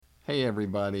Hey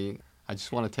everybody, I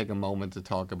just want to take a moment to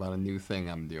talk about a new thing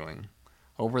I'm doing.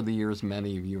 Over the years,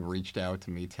 many of you have reached out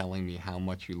to me telling me how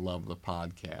much you love the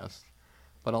podcast,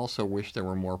 but also wish there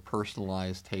were more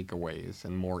personalized takeaways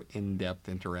and more in-depth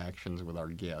interactions with our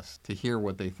guests to hear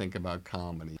what they think about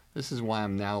comedy. This is why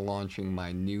I'm now launching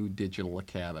my new digital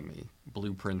academy,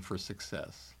 Blueprint for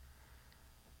Success.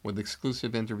 With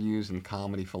exclusive interviews and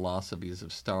comedy philosophies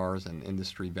of stars and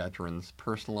industry veterans,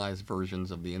 personalized versions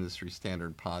of the industry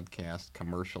standard podcast,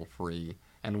 commercial-free,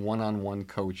 and one-on-one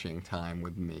coaching time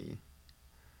with me.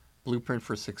 Blueprint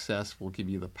for Success will give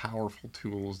you the powerful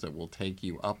tools that will take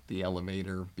you up the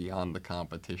elevator beyond the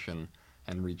competition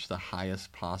and reach the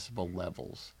highest possible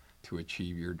levels to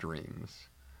achieve your dreams.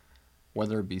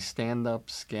 Whether it be stand-up,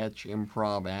 sketch,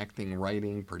 improv, acting,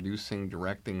 writing, producing,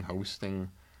 directing,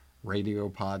 hosting, radio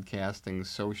podcasting,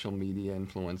 social media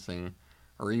influencing,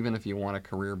 or even if you want a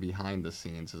career behind the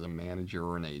scenes as a manager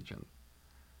or an agent.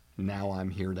 Now I'm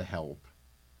here to help,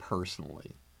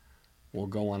 personally. We'll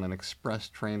go on an express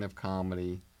train of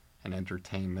comedy and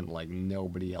entertainment like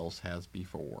nobody else has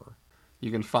before.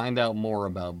 You can find out more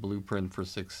about Blueprint for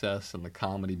Success and the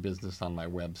comedy business on my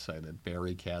website at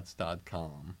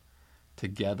barrykatz.com.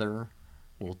 Together,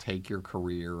 we'll take your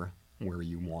career where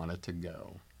you want it to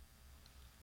go.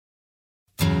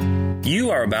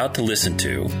 You are about to listen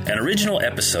to an original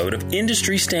episode of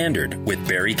Industry Standard with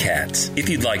Barry Katz. If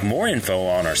you'd like more info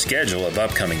on our schedule of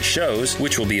upcoming shows,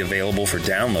 which will be available for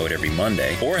download every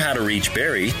Monday, or how to reach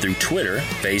Barry through Twitter,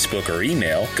 Facebook, or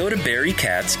email, go to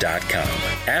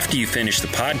barrykatz.com. After you finish the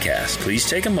podcast, please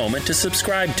take a moment to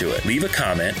subscribe to it, leave a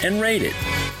comment, and rate it,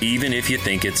 even if you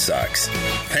think it sucks.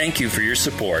 Thank you for your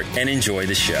support and enjoy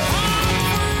the show.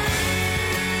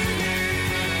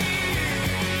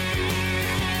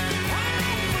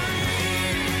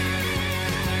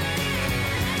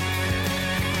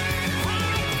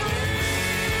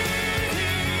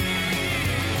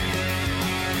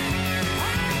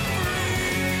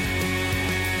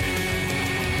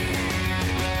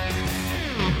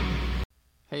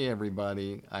 Hey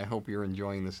everybody, I hope you're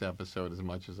enjoying this episode as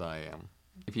much as I am.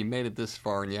 If you made it this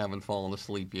far and you haven't fallen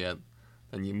asleep yet,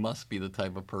 then you must be the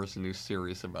type of person who's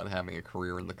serious about having a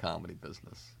career in the comedy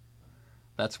business.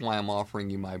 That's why I'm offering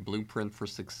you my Blueprint for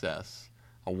Success,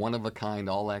 a one-of-a-kind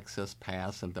all-access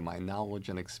pass into my knowledge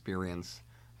and experience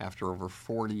after over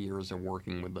 40 years of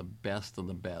working with the best of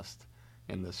the best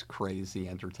in this crazy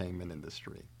entertainment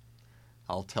industry.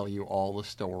 I'll tell you all the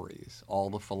stories, all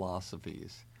the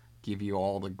philosophies, give you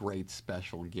all the great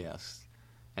special guests,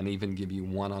 and even give you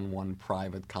one-on-one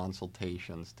private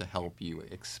consultations to help you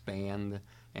expand,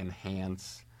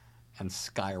 enhance, and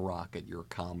skyrocket your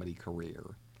comedy career.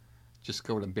 Just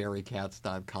go to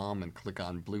barrykatz.com and click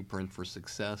on Blueprint for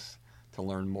Success to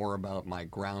learn more about my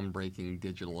groundbreaking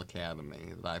digital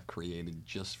academy that I've created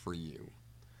just for you.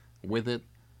 With it,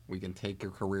 we can take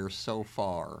your career so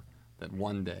far that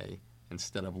one day,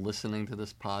 instead of listening to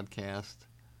this podcast,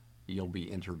 you'll be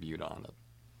interviewed on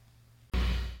it.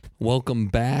 Welcome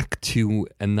back to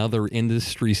another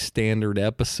Industry Standard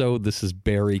episode. This is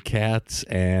Barry Katz,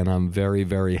 and I'm very,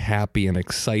 very happy and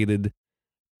excited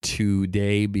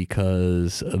today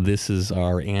because this is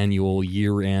our annual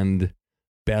year-end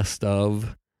best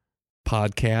of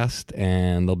podcast,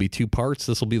 and there'll be two parts.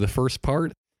 This will be the first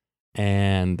part,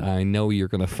 and I know you're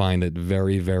going to find it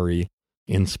very, very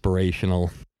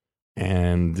inspirational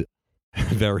and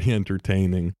very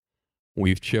entertaining.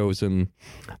 We've chosen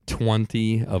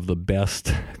 20 of the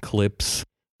best clips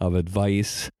of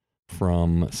advice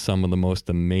from some of the most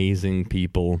amazing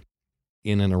people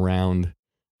in and around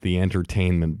the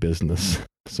entertainment business.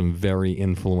 Some very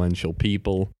influential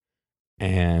people,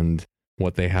 and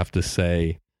what they have to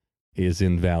say is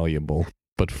invaluable.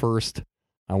 But first,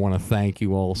 I want to thank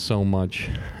you all so much.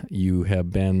 You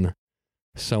have been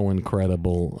so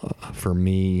incredible for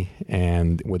me,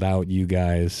 and without you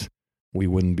guys, we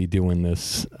wouldn't be doing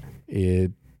this.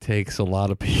 It takes a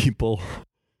lot of people,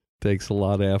 takes a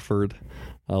lot of effort,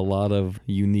 a lot of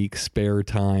unique spare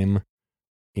time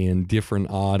in different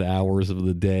odd hours of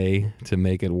the day to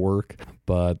make it work,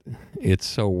 but it's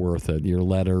so worth it. Your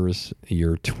letters,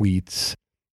 your tweets,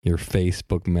 your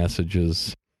Facebook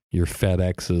messages, your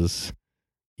FedExes,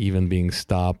 even being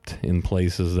stopped in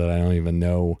places that I don't even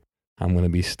know I'm going to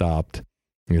be stopped.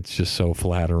 It's just so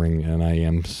flattering, and I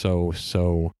am so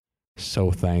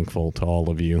thankful to all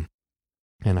of you.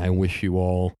 And I wish you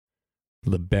all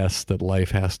the best that life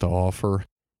has to offer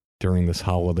during this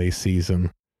holiday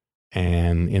season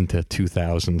and into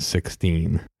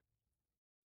 2016.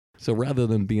 So rather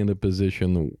than be in a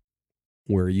position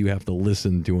where you have to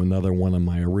listen to another one of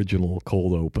my original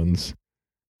cold opens,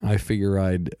 I figure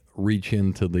I'd reach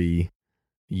into the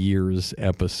year's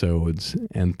episodes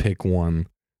and pick one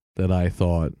that I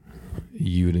thought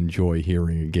you'd enjoy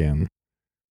hearing again.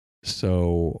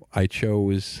 So I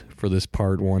chose for this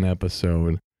part 1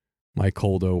 episode my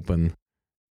cold open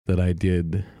that I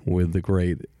did with the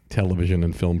great television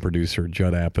and film producer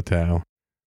Judd Apatow,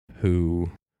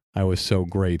 who I was so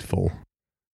grateful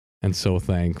and so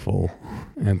thankful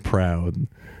and proud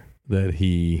that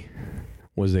he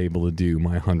was able to do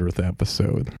my 100th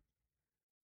episode.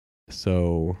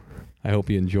 So I hope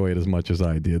you enjoy it as much as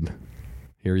I did.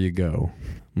 Here you go,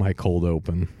 my cold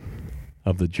open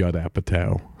of the Judd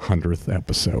Apatow 100th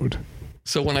episode.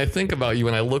 So when I think about you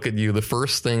and I look at you, the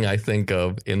first thing I think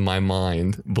of in my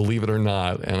mind, believe it or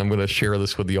not, and I'm going to share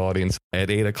this with the audience, at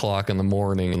 8 o'clock in the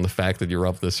morning, and the fact that you're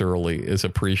up this early is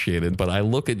appreciated. But I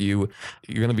look at you,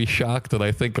 you're going to be shocked that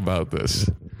I think about this.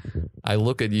 I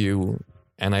look at you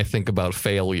and I think about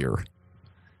failure.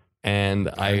 And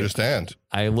I understand.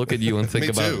 I look at you and think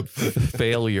about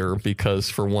failure because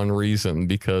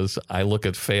I look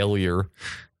at failure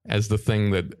as the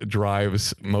thing that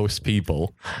drives most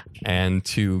people and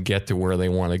to get to where they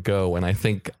want to go. And I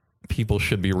think people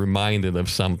should be reminded of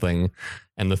something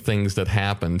and the things that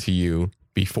happened to you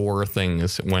before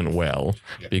things went well.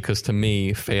 Yeah. Because to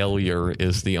me, failure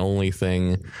is the only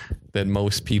thing that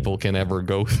most people can ever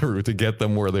go through to get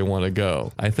them where they want to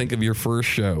go. I think of your first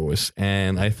shows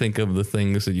and I think of the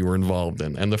things that you were involved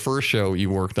in. And the first show you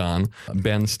worked on,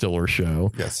 Ben Stiller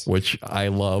Show, yes, which I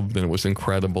loved and it was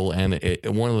incredible. And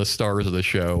one of the stars of the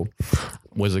show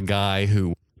was a guy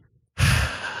who...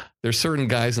 There's certain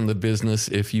guys in the business,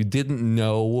 if you didn't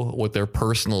know what their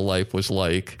personal life was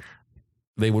like,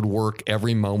 they would work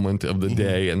every moment of the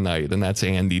day and night, and that's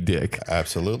Andy Dick.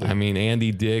 Absolutely. I mean,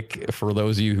 Andy Dick, for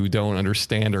those of you who don't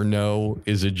understand or know,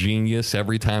 is a genius.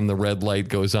 Every time the red light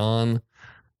goes on,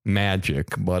 magic.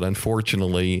 But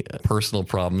unfortunately, personal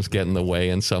problems get in the way,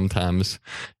 and sometimes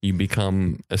you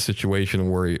become a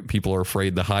situation where people are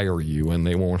afraid to hire you, and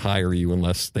they won't hire you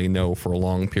unless they know for a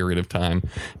long period of time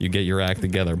you get your act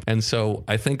together. And so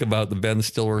I think about the Ben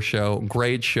Stiller Show,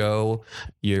 great show.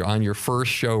 You're on your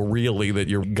first show, really, that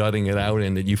you're gutting it out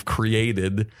and that you've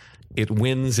created. It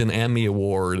wins an Emmy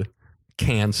Award.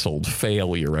 Canceled,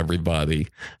 failure, everybody.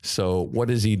 So what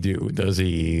does he do? Does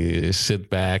he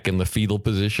sit back in the fetal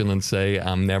position and say,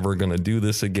 I'm never going to do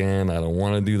this again, I don't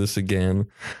want to do this again?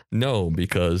 No,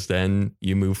 because then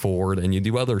you move forward and you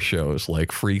do other shows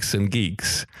like Freaks and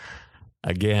Geeks.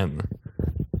 Again,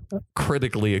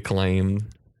 critically acclaimed,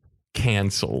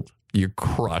 canceled, you're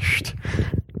crushed.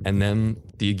 And then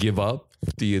do you give up?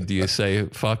 Do you say,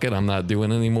 fuck it, I'm not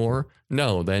doing it anymore?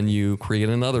 No, then you create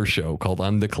another show called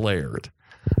Undeclared.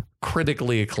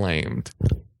 Critically acclaimed.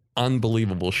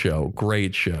 Unbelievable show.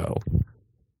 Great show.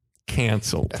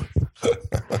 Canceled.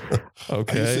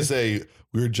 Okay. I used to say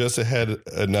we were just ahead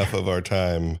enough of our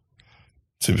time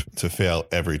to fail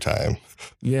every time.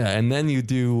 Yeah, and then you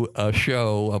do a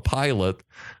show, a pilot,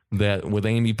 that with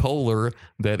Amy Poehler,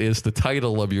 that is the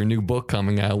title of your new book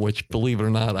coming out, which, believe it or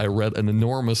not, I read an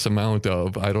enormous amount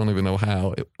of. I don't even know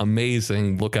how.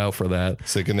 Amazing. Look out for that.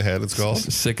 Sick in the Head, it's called.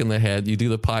 Sick in the Head. You do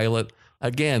the pilot.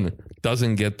 Again,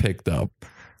 doesn't get picked up.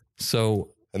 So...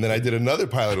 And then I did another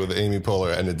pilot with Amy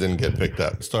Poehler, and it didn't get picked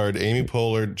up. Starred Amy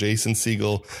Poehler, Jason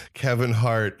Segel, Kevin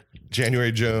Hart,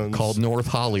 January Jones. Called North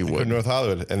Hollywood.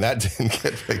 And that didn't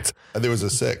get picked up. There was a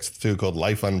sixth, too, called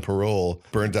Life on Parole,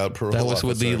 Burnt Out Parole That was officer.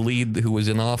 With the lead who was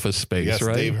in Office Space, yes,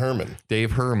 right? Dave Herman.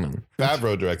 Dave Herman.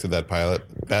 Favreau directed that pilot.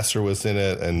 Besser was in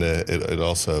it, and it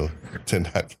also did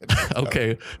not get picked up.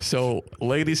 Okay, so,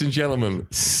 ladies and gentlemen,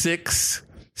 six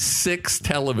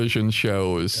television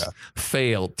shows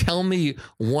failed. Tell me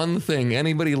one thing,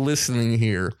 anybody listening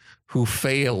here who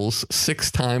fails 6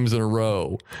 times in a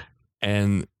row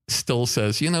and still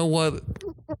says, you know what,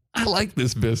 I like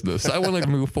this business, I want to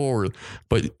move forward.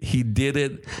 But he did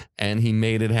it and he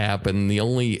made it happen. The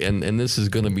only, and this is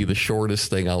going to be the shortest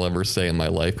thing I'll ever say in my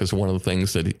life, because one of the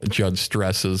things that Judd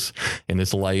stresses in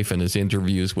his life and his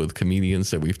interviews with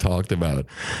comedians that we've talked about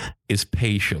is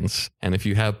patience. And if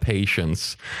you have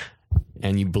patience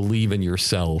and you believe in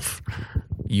yourself,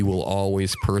 you will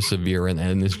always persevere.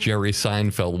 And as Jerry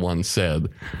Seinfeld once said,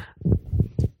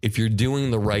 if you're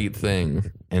doing the right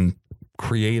thing and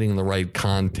creating the right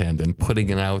content and putting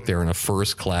it out there in a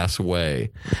first-class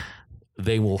way,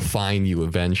 they will find you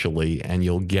eventually and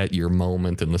you'll get your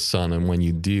moment in the sun. And when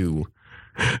you do,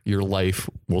 your life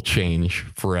will change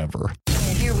forever.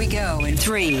 Here we go in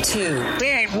 3, 2. We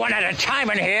ain't one at a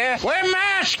time in here. We're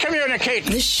mad. Let's communicate.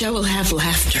 This show will have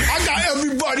laughter. I got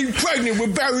everybody pregnant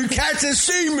with Barry Katz and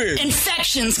semen.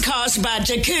 Infections caused by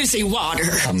jacuzzi water.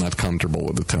 I'm not comfortable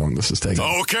with the tone this is taking.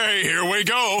 Okay, here we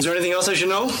go. Is there anything else I should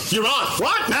know? You're on.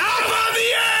 What? Now I'm on the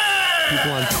air!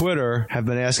 People on Twitter have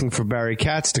been asking for Barry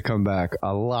Katz to come back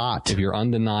a lot. If you're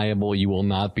undeniable, you will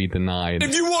not be denied.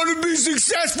 If you want to be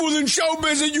successful in show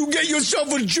business, you get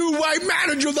yourself a Jew white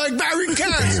manager like Barry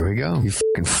Katz. Here we go. You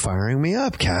fucking firing me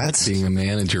up, Katz. Being a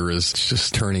manager is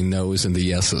just turning no's into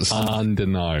yeses.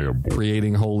 Undeniable.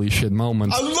 Creating holy shit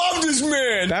moments. I love this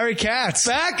man. Barry Katz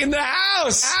back in the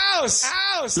house.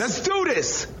 Let's do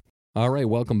this. All right,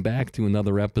 welcome back to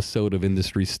another episode of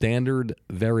Industry Standard.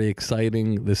 Very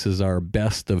exciting. This is our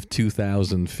best of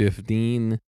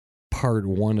 2015, part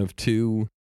 1 of 2,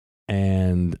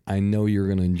 and I know you're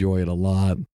going to enjoy it a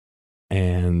lot,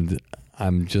 and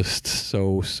I'm just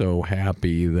so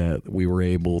happy that we were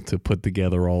able to put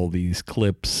together all these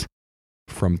clips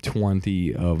from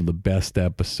 20 of the best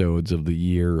episodes of the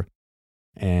year,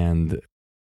 and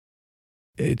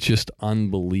it's just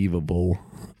unbelievable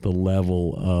the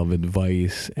level of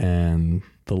advice and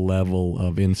the level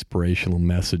of inspirational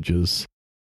messages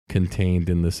contained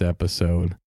in this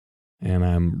episode. And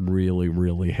I'm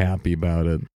really happy about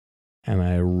it. And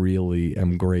I really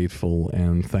am grateful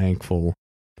and thankful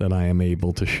that I am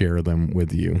able to share them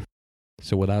with you.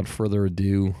 So without further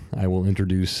ado, I will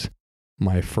introduce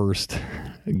my first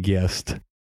guest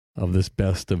of this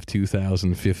best of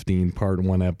 2015 part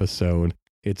 1 episode.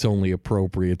 It's only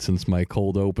appropriate since my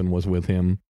cold open was with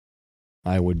him.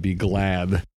 I would be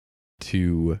glad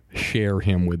to share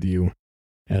him with you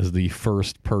as the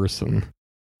first person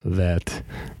that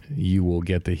you will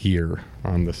get to hear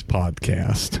on this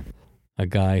podcast. A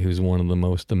guy who's one of the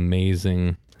most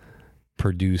amazing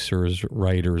producers,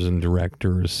 writers, and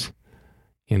directors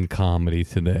in comedy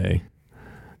today.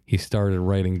 He started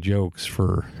writing jokes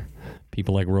for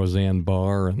people like Roseanne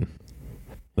Barr and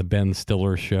The Ben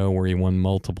Stiller Show, where he won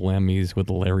multiple Emmys with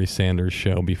The Larry Sanders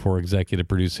Show before executive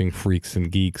producing Freaks and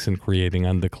Geeks and creating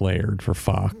Undeclared for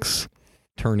Fox.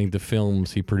 Turning to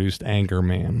films, he produced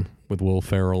Anchorman with Will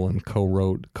Ferrell and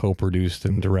co-wrote, co-produced,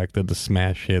 and directed the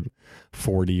smash hit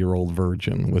 40-Year-Old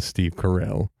Virgin with Steve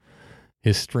Carell.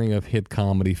 His string of hit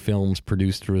comedy films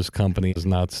produced through his company has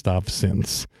not stopped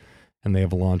since, and they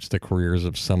have launched the careers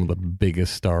of some of the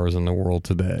biggest stars in the world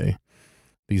today.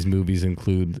 These movies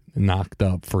include Knocked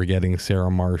Up, Forgetting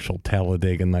Sarah Marshall,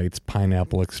 Talladega Nights,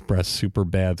 Pineapple Express,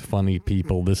 Superbad, Funny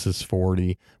People, This Is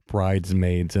 40,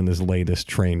 Bridesmaids, and his latest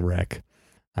Trainwreck.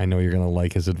 I know you're going to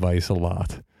like his advice a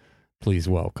lot. Please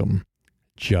welcome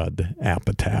Judd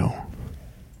Apatow.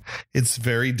 It's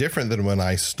very different than when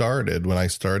I started. When I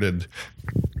started,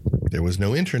 there was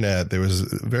no internet. There was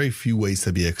very few ways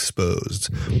to be exposed.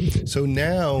 So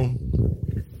now,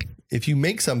 if you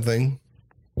make something,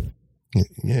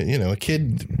 you know, a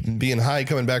kid being high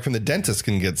coming back from the dentist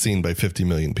can get seen by 50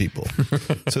 million people.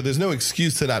 So there's no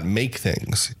excuse to not make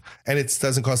things. And it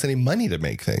doesn't cost any money to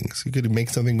make things. You could make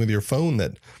something with your phone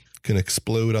that can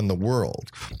explode on the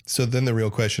world. So then the real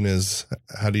question is,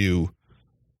 how do you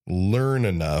learn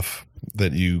enough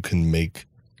that you can make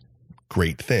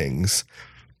great things?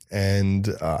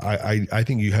 And I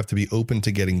think you have to be open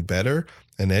to getting better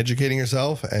and educating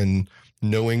yourself and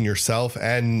knowing yourself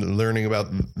and learning about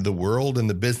the world and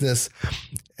the business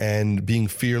and being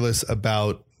fearless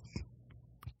about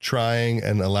trying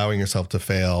and allowing yourself to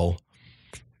fail.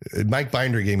 Mike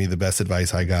Binder gave me the best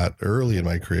advice I got early in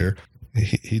my career.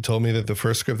 He told me that the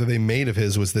first script that they made of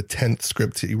his was the 10th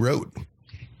script he wrote.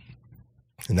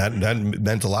 And that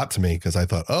meant a lot to me because I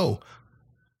thought, oh,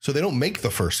 so they don't make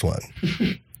the first one.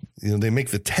 You know, they make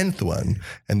the 10th one,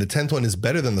 and the 10th one is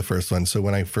better than the first one. So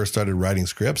when I first started writing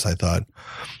scripts, I thought,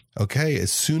 okay,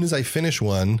 as soon as I finish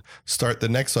one, start the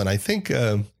next one. I think,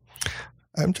 I'm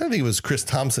trying to think it was Chris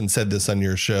Thompson said this on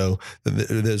your show, that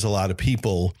there's a lot of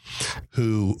people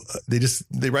who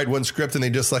they write one script and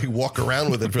they just like walk around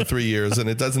with it for 3 years and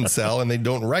it doesn't sell and they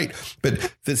don't write.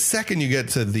 But the second you get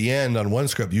to the end on one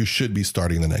script, you should be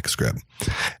starting the next script,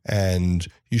 and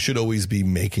you should always be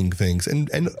making things and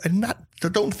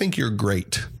don't think you're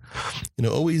great. You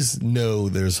know, always know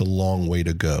there's a long way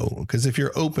to go, because if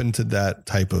you're open to that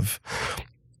type of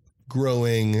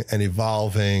growing and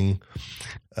evolving,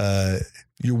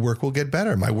 your work will get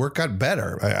better. My work got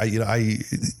better.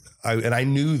 I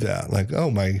knew that, like,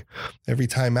 every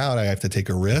time out, I have to take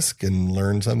a risk and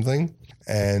learn something,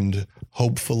 and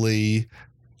hopefully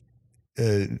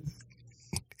I'm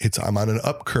on an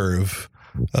up curve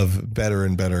of better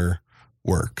and better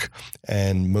work.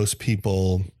 And most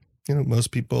people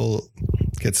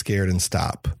get scared and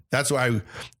stop. That's why,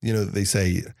 they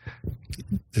say,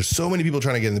 there's so many people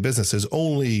trying to get in the business. There's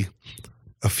only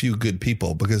a few good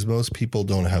people because most people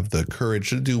don't have the courage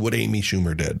to do what Amy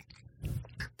Schumer did,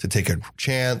 to take a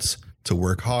chance, to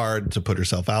work hard, to put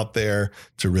herself out there,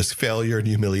 to risk failure and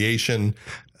humiliation,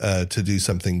 to do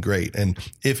something great. And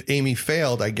if Amy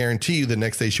failed, I guarantee you the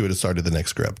next day she would have started the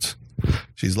next script.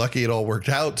 She's lucky it all worked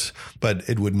out, but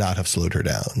it would not have slowed her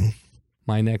down.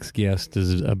 My next guest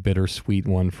is a bittersweet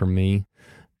one for me,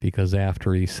 because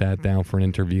after he sat down for an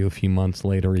interview a few months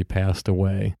later, he passed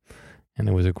away. And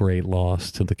it was a great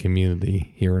loss to the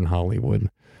community here in Hollywood,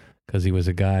 because he was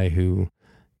a guy who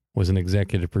was an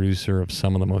executive producer of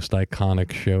some of the most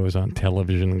iconic shows on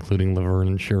television, including Laverne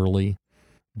and Shirley,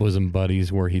 Bosom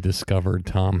Buddies, where he discovered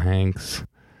Tom Hanks.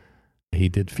 He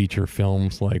did feature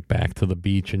films like Back to the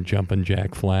Beach and Jumpin'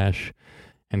 Jack Flash,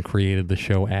 and created the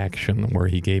show Action, where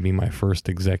he gave me my first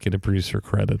executive producer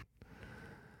credit.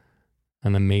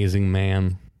 An amazing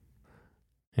man,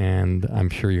 and I'm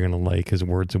sure you're going to like his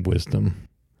words of wisdom.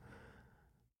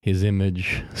 His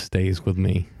image stays with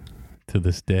me to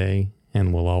this day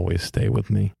and will always stay with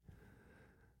me.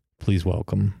 Please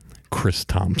welcome Chris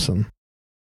Thompson.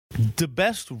 The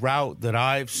best route that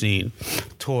I've seen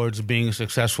towards being a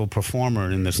successful performer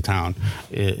in this town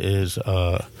is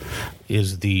the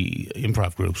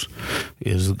improv groups,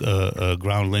 is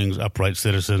Groundlings, Upright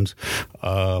Citizens.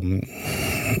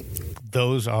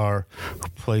 Those are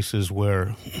places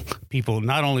where people,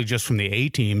 not only just from the A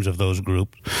teams of those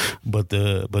groups, but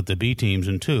the B teams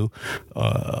and too,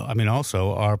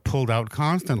 also are pulled out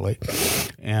constantly.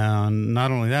 And not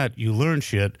only that, you learn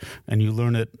shit, and you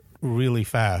learn it really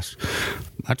fast.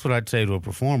 That's what I'd say to a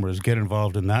performer: is get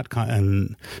involved in that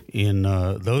in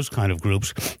those kind of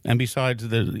groups. And besides,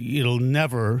 it'll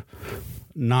never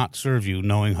not serve you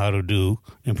knowing how to do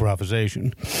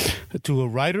improvisation. To a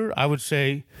writer, I would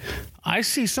say, I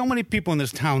see so many people in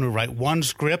this town who write one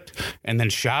script and then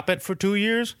shop it for 2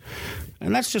 years,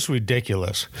 and that's just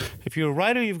ridiculous. If you're a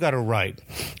writer, you've got to write.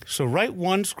 So write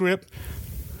one script,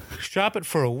 shop it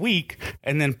for a week,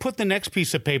 and then put the next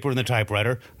piece of paper in the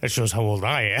typewriter. That shows how old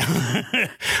I am.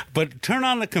 But turn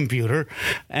on the computer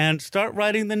and start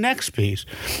writing the next piece,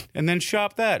 and then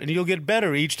shop that, and you'll get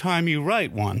better each time you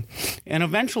write one. And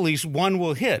eventually one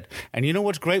will hit. And you know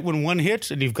what's great when one hits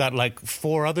and you've got like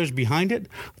 4 others behind it?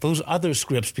 Those other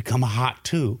scripts become hot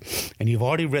too, and you've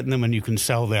already written them and you can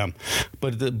sell them.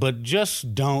 But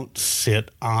just don't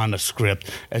sit on a script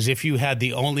as if you had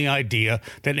the only idea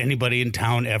that anybody in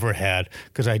town ever had,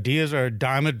 because ideas are a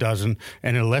dime a dozen,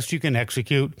 and unless you can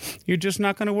execute, you're just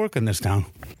not going to work in this town.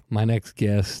 My next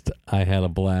guest, I had a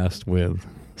blast with.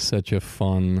 Such a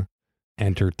fun,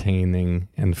 entertaining,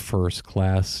 and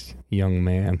first-class young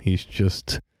man. He's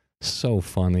just so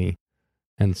funny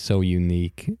and so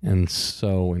unique and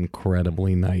so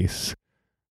incredibly nice,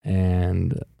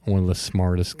 and one of the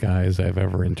smartest guys I've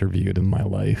ever interviewed in my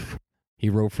life. He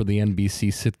wrote for the NBC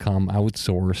sitcom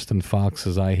Outsourced and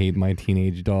Fox's I Hate My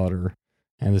Teenage Daughter,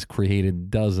 and has created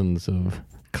dozens of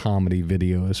comedy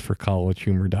videos for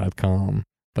collegehumor.com.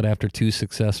 But after 2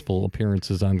 successful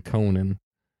appearances on Conan,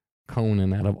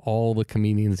 out of all the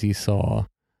comedians he saw,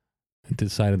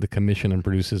 decided to commission and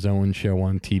produce his own show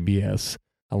on TBS,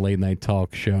 a late-night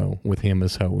talk show with him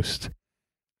as host,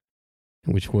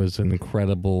 which was an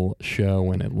incredible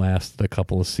show, and it lasted a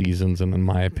couple of seasons, and in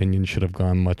my opinion should have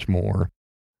gone much more.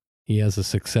 He has a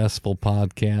successful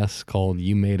podcast called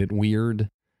You Made It Weird,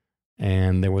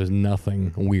 and there was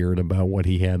nothing weird about what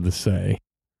he had to say.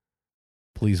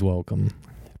 Please welcome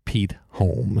Pete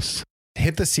Holmes.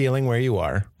 Hit the ceiling where you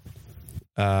are.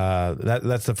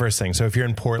 That's the first thing. So if you're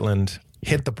in Portland,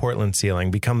 hit the Portland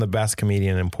ceiling, become the best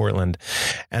comedian in Portland.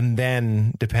 And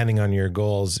then, depending on your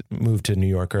goals, move to New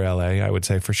York or LA, I would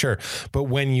say for sure. But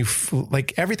when you,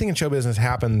 like, everything in show business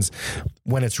happens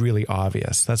when it's really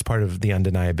obvious. That's part of the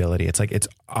undeniability. It's like, it's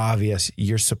obvious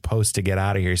you're supposed to get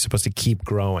out of here. You're supposed to keep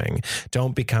growing.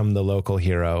 Don't become the local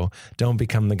hero. Don't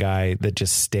become the guy that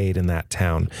just stayed in that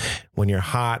town. When you're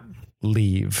hot,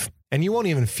 leave. And you won't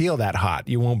even feel that hot.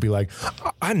 You won't be like,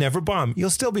 I never bomb. You'll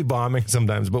still be bombing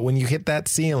sometimes. But when you hit that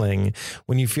ceiling,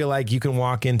 when you feel like you can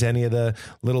walk into any of the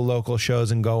little local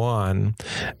shows and go on,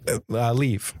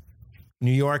 leave.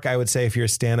 New York, I would say, if your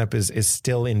stand-up is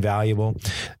still invaluable.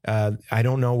 I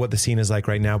don't know what the scene is like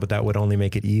right now, but that would only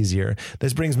make it easier.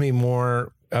 This brings me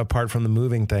more, apart from the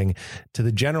moving thing, to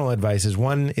the general advices.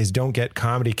 One is don't get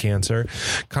comedy cancer.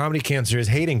 Comedy cancer is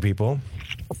hating people.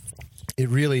 It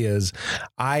really is.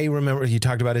 I remember you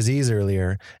talked about Aziz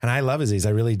earlier, and I love Aziz.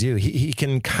 I really do. He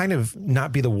can kind of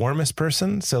not be the warmest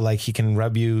person. So like he can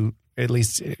rub you at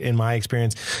least in my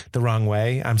experience, the wrong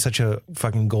way. I'm such a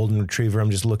fucking golden retriever.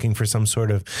 I'm just looking for some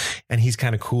sort of, and he's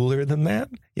kind of cooler than that.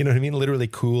 You know what I mean? Literally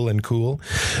cool and cool.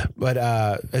 But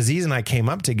Aziz and I came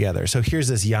up together. So here's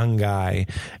this young guy,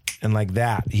 and like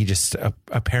that, he just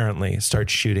apparently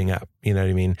starts shooting up. You know what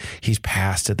I mean? He's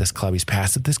passed at this club. He's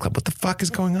passed at this club. What the fuck is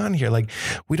going on here? Like,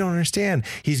 we don't understand.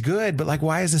 He's good, but like,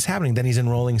 why is this happening? Then he's in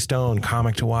Rolling Stone,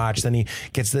 comic to watch. Then he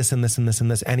gets this and this and this and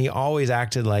this. And he always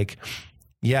acted like,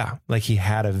 yeah, like he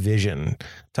had a vision.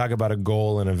 Talk about a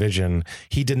goal and a vision.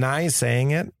 He denies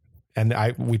saying it. And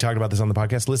we talked about this on the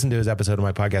podcast. Listen to his episode of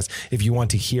my podcast if you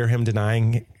want to hear him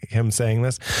denying him saying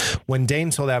this. When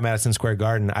Dane sold out Madison Square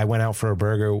Garden, I went out for a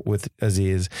burger with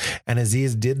Aziz, and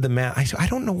Aziz did the math. I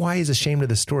don't know why he's ashamed of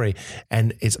the story,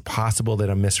 and it's possible that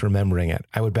I'm misremembering it.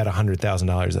 I would bet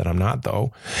 $100,000 that I'm not,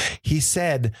 though. He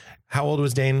said, how old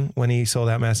was Dane when he sold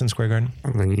out Madison Square Garden?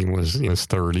 I think he was in his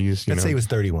 30s. Let's say he was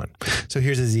 31. So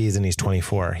here's Aziz, and he's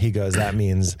 24. He goes, that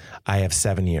means I have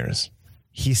 7 years.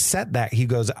 He said that. He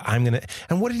goes, I'm going to,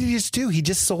 and what did he just do? He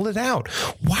just sold it out.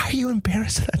 Why are you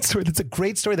embarrassed of that story? That's a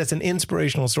great story. That's an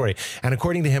inspirational story. And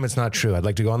according to him, it's not true. I'd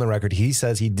like to go on the record. He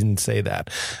says he didn't say that.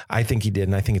 I think he did.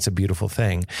 And I think it's a beautiful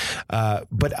thing.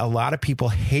 But a lot of people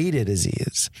hated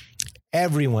Aziz.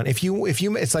 Everyone, if you,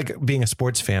 it's like being a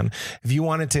sports fan. If you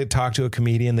wanted to talk to a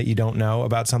comedian that you don't know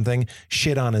about something,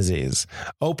 shit on Aziz.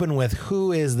 Open with,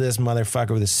 who is this motherfucker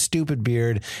with a stupid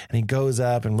beard? And he goes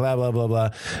up and blah, blah, blah,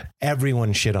 blah.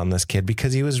 Everyone shit on this kid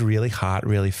because he was really hot,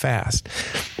 really fast.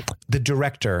 The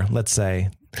director, let's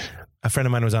say, a friend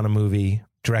of mine was on a movie.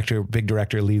 Big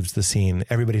director leaves the scene.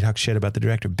 Everybody talks shit about the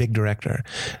director. Big director.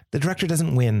 The director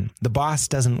doesn't win. The boss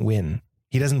doesn't win.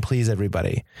 He doesn't please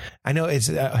everybody. I know it's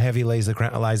heavy lies the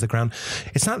crown.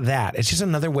 It's not that. It's just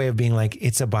another way of being like,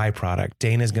 it's a byproduct.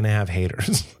 Dana's going to have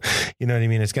haters. You know what I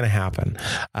mean? It's going to happen.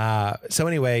 So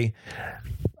anyway,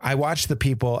 I watched the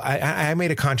people. I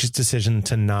made a conscious decision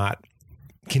to not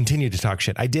continue to talk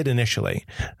shit. I did initially.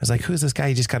 I was like, who's this guy?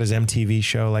 He just got his MTV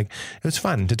show. Like, it was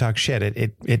fun to talk shit.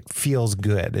 It feels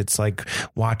good. It's like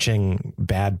watching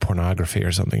bad pornography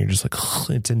or something. You're just like,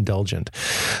 it's indulgent.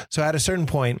 So at a certain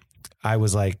point, I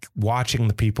was like watching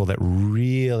the people that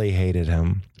really hated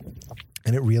him.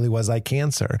 And it really was like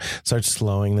cancer. Starts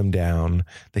slowing them down.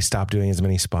 They stop doing as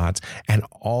many spots. And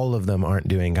all of them aren't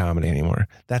doing comedy anymore.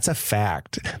 That's a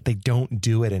fact. They don't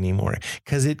do it anymore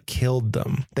because it killed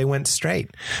them. They went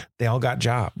straight. They all got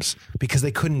jobs because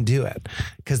they couldn't do it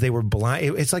because they were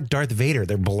blind. It's like Darth Vader.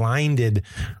 They're blinded.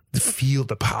 Feel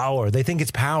the power. They think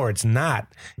it's power. It's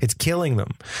not. It's killing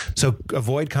them. So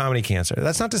avoid comedy cancer.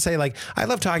 That's not to say, like, I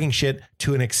love talking shit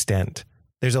to an extent.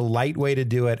 There's a light way to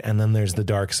do it, and then there's the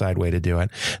dark side way to do it.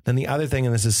 Then the other thing,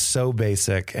 and this is so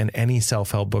basic, and any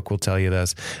self-help book will tell you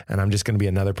this, and I'm just going to be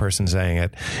another person saying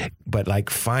it, but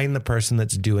like, find the person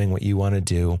that's doing what you want to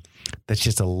do, that's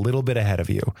just a little bit ahead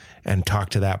of you, and talk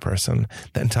to that person,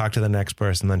 then talk to the next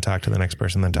person, then talk to the next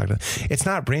person, then talk to... It's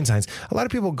not brain science. A lot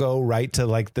of people go right to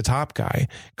like the top guy.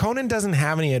 Conan doesn't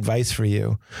have any advice for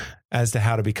you as to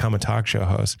how to become a talk show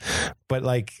host. But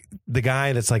like the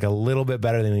guy that's like a little bit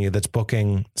better than you, that's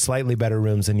booking slightly better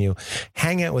rooms than you,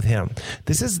 hang out with him.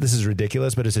 This is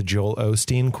ridiculous, but it's a Joel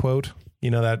Osteen quote. You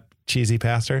know, that cheesy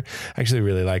pastor? I actually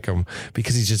really like him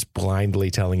because he's just blindly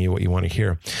telling you what you want to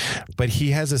hear. But he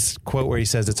has this quote where he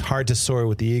says, it's hard to soar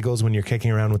with the eagles when you're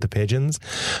kicking around with the pigeons.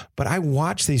 But I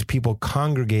watch these people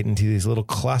congregate into these little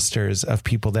clusters of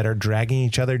people that are dragging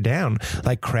each other down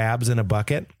like crabs in a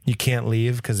bucket. You can't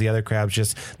leave because the other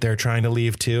crabs they're trying to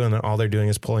leave too. And all they're doing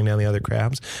is pulling down the other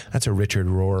crabs. That's a Richard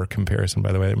Rohr comparison,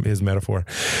 by the way, his metaphor.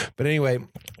 But anyway,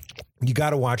 you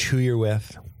got to watch who you're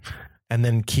with. And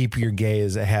then keep your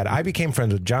gaze ahead. I became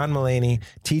friends with John Mulaney,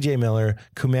 TJ Miller,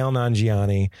 Kumail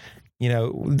Nanjiani. You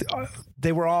know,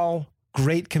 they were all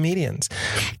great comedians.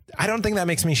 I don't think that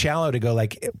makes me shallow to go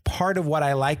like, part of what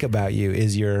I like about you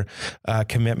is your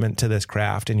commitment to this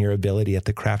craft and your ability at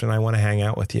the craft. And I want to hang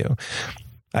out with you.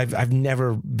 I've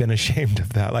never been ashamed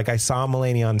of that. Like, I saw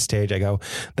Mulaney on stage. I go,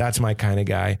 that's my kind of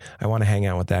guy. I want to hang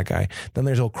out with that guy. Then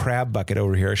there's old crab bucket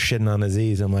over here shitting on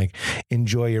Aziz. I'm like,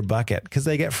 enjoy your bucket, because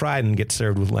they get fried and get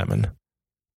served with lemon.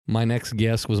 My next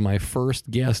guest was my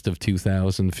first guest of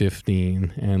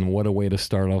 2015, and what a way to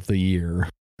start off the year.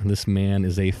 This man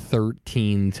is a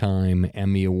 13-time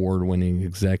Emmy Award-winning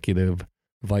executive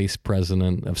vice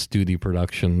president of studio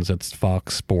productions at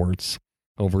Fox Sports,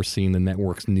 overseeing the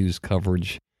network's news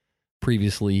coverage.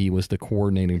 Previously, he was the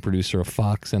coordinating producer of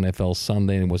Fox NFL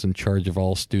Sunday and was in charge of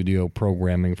all studio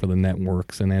programming for the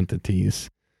networks and entities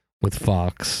with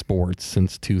Fox Sports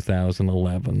since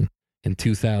 2011. In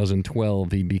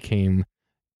 2012, he became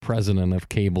president of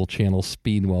cable channel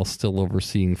Speed while still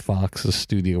overseeing Fox's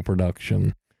studio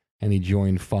production, and he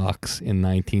joined Fox in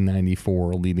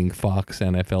 1994, leading Fox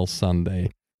NFL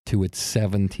Sunday to its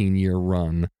 17-year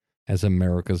run as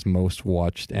America's most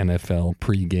watched NFL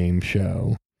pregame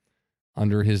show.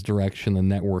 Under his direction, the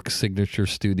network's signature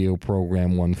studio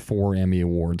program won 4 Emmy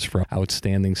Awards for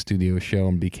Outstanding Studio Show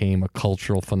and became a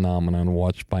cultural phenomenon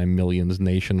watched by millions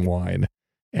nationwide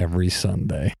every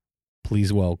Sunday.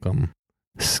 Please welcome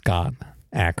Scott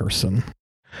Ackerson.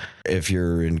 If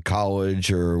you're in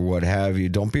college or what have you,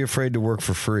 don't be afraid to work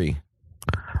for free.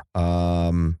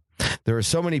 There are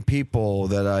so many people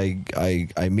that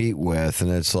I meet with,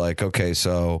 and it's like, okay,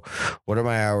 so what are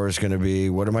my hours going to be?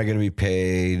 What am I going to be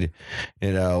paid?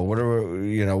 What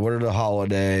are the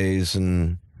holidays?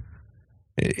 And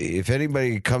if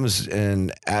anybody comes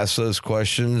and asks those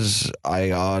questions,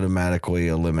 I automatically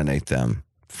eliminate them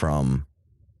from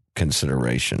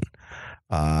consideration.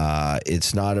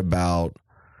 It's not about,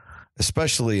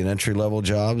 especially in entry-level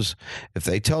jobs, if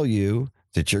they tell you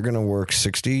that you're going to work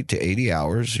 60 to 80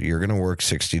 hours, you're going to work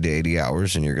 60 to 80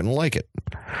 hours, and you're going to like it.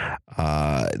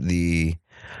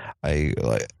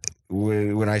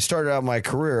 When I started out my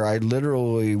career, I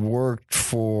literally worked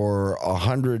for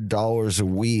 $100 a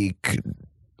week,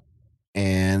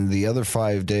 and the other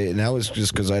 5 days, and that was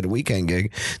just because I had a weekend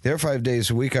gig. The other 5 days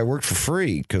a week, I worked for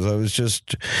free because I was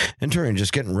just interning,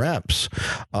 just getting reps.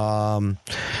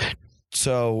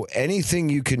 So anything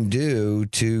you can do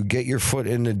to get your foot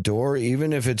in the door,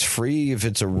 even if it's free, if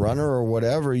it's a runner or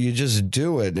whatever, you just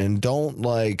do it. And don't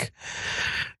oh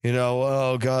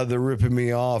God, they're ripping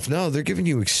me off. No, they're giving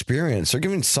you experience. They're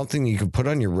giving something you can put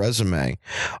on your resume.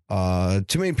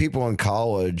 Too many people in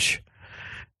college,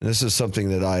 and this is something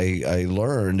that I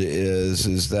learned,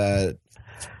 is that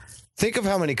think of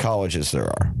how many colleges there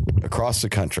are across the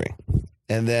country,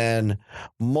 and then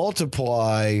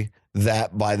multiply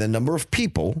that by the number of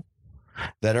people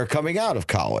that are coming out of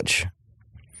college.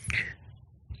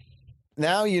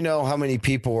 Now you know how many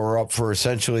people are up for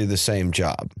essentially the same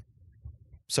job.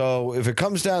 So if it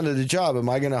comes down to the job, am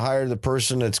I going to hire the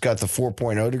person that's got the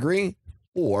 4.0 degree?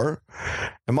 Or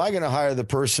am I going to hire the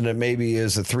person that maybe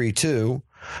is a 3.2,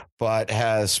 but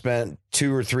has spent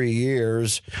 2 or 3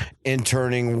 years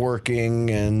interning, working,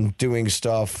 and doing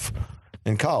stuff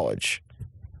in college?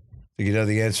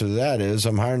 The answer to that is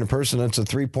I'm hiring a person that's a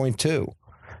 3.2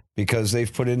 because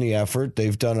they've put in the effort.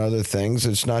 They've done other things.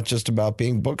 It's not just about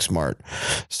being book smart.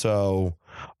 So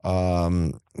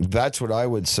that's what I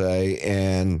would say.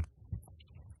 And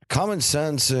common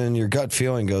sense and your gut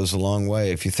feeling goes a long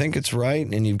way. If you think it's right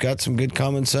and you've got some good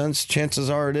common sense, chances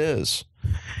are it is.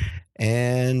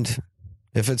 And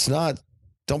if it's not,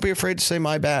 don't be afraid to say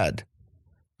my bad.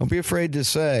 Don't be afraid to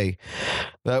say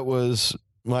that was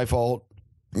my fault.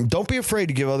 Don't be afraid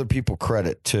to give other people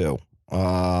credit, too,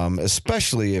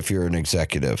 especially if you're an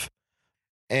executive.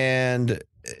 And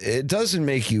it doesn't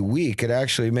make you weak. It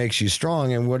actually makes you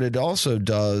strong. And what it also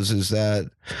does is that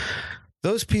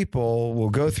those people will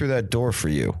go through that door for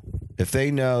you. If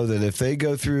they know that if they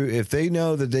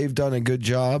know that they've done a good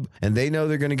job and they know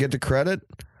they're going to get the credit,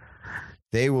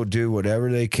 they will do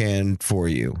whatever they can for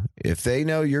you. If they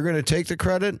know you're going to take the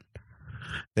credit,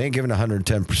 they ain't giving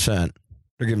 110%.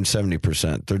 They're giving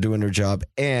 70%. They're doing their job,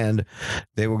 and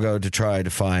they will go to try to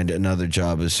find another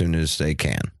job as soon as they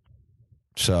can.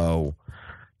 So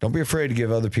don't be afraid to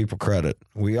give other people credit.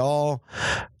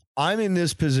 I'm in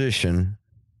this position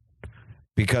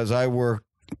because I work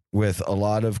with a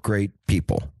lot of great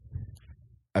people.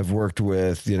 I've worked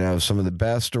with, some of the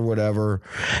best or whatever,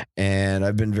 and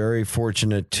I've been very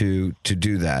fortunate to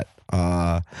do that.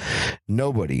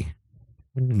 Nobody,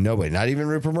 not even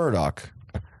Rupert Murdoch,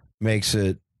 makes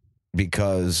it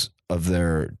because of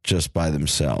their just by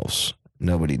themselves.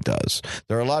 Nobody does.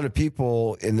 There are a lot of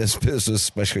people in this business,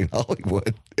 especially in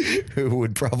Hollywood, who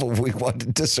would probably want to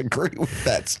disagree with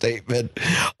that statement.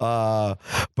 But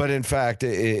in fact,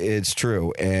 it's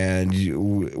true. And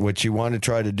what you want to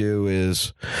try to do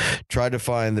is try to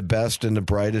find the best and the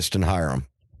brightest and hire them.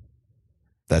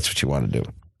 That's what you want to do.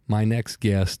 My next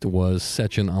guest was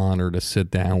such an honor to sit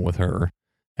down with her,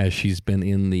 as she's been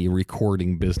in the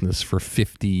recording business for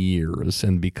 50 years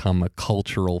and become a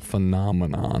cultural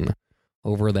phenomenon.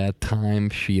 Over that time,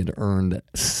 she had earned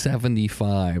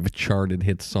 75 charted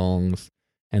hit songs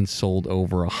and sold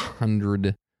over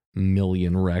 100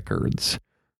 million records.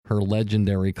 Her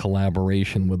legendary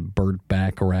collaboration with Burt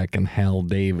Bacharach and Hal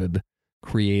David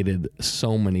created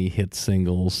so many hit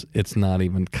singles, it's not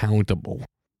even countable.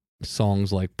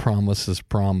 Songs like Promises,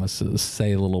 Promises,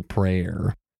 Say a Little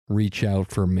Prayer, Reach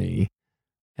Out for Me,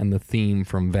 and the theme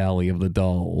from Valley of the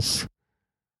Dolls.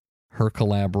 Her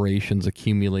collaborations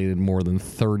accumulated more than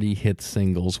 30 hit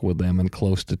singles with them and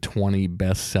close to 20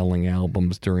 best-selling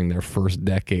albums during their first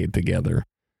decade together.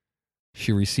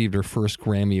 She received her first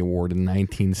Grammy Award in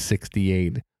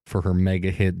 1968 for her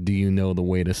mega hit Do You Know the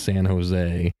Way to San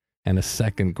Jose, and a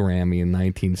second Grammy in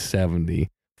 1970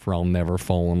 for I'll Never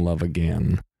Fall in Love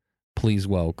Again. Please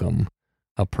welcome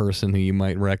a person who you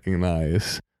might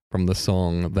recognize from the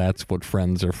song That's What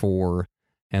Friends Are For,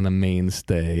 and a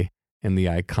mainstay in the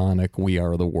iconic We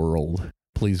Are the World.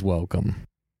 Please welcome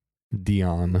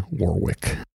Dionne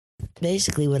Warwick.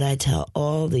 Basically, what I tell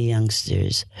all the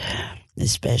youngsters,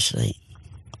 especially,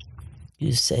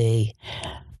 who say,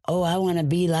 oh, I want to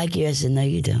be like you. I said, no,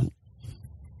 you don't.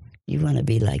 You want to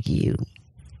be like you.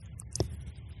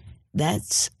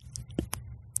 That's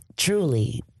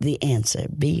truly the answer.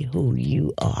 Be who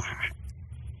you are.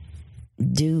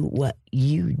 Do what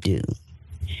you do.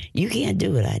 You can't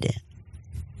do what I did.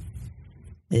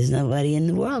 There's nobody in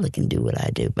the world that can do what I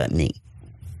do but me.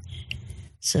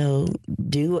 So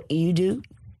do what you do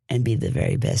and be the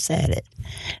very best at it.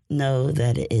 Know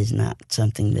that it is not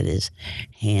something that is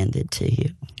handed to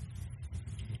you.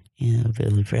 You know,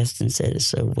 Billy Preston said it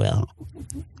so well.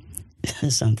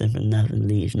 Something from nothing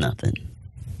leaves nothing.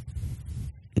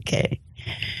 Okay?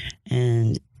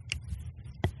 And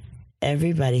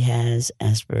everybody has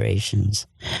aspirations.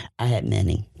 I had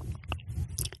many.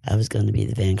 I was going to be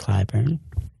the Van Cliburn,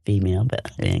 female,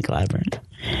 but Van Cliburn.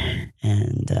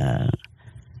 And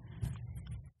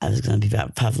I was going to be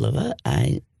Pavlova.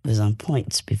 I was on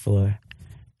points before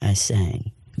I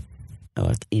sang,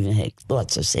 or even had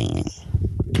thoughts of singing.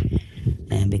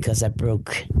 And because I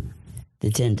broke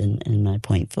the tendon in my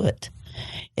point foot,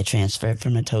 it transferred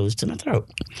from my toes to my throat.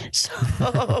 So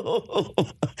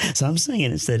I'm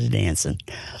singing instead of dancing.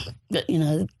 But, you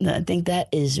know, I think that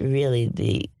is really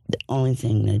the only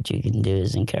thing that you can do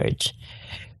is encourage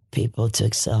people to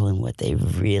excel in what they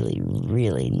really,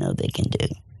 really know they can do.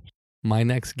 My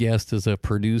next guest is a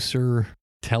producer,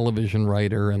 television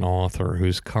writer, and author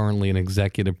who's currently an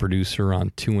executive producer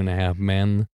on 2.5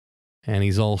 Men. And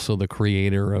he's also the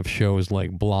creator of shows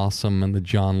like Blossom and The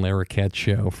John Larroquette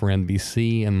Show for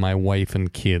NBC and My Wife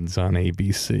and Kids on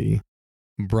ABC.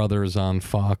 Brothers on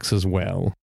Fox as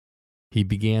well. He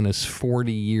began his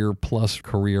 40-year-plus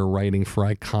career writing for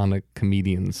iconic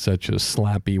comedians such as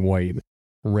Slappy White,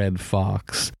 Red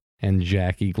Fox, and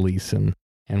Jackie Gleason,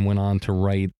 and went on to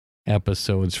write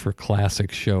episodes for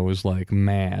classic shows like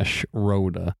MASH,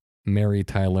 Rhoda, Mary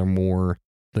Tyler Moore,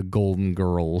 The Golden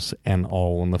Girls, and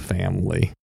All in the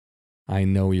Family. I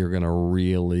know you're going to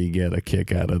really get a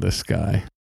kick out of this guy.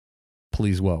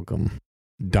 Please welcome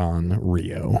Don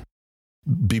Rio.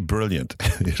 Be brilliant,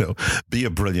 be a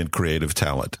brilliant creative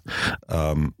talent.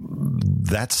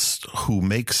 That's who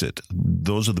makes it.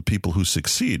 Those are the people who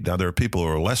succeed. Now, there are people who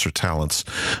are lesser talents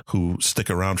who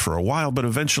stick around for a while, but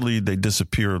eventually they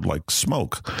disappear like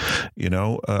smoke. You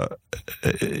got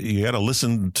to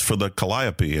listen for the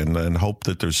calliope and hope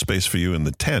that there's space for you in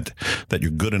the tent, that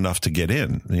you're good enough to get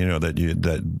in,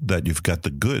 that you've got the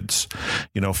goods.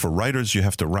 For writers, you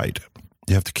have to write.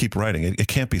 You have to keep writing. It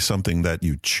can't be something that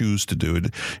you choose to do.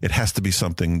 It has to be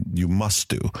something you must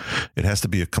do. It has to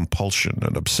be a compulsion,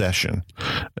 an obsession.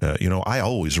 I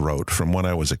always wrote from when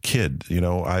I was a kid.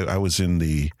 I was in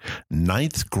the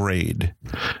 9th grade,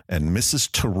 and Mrs.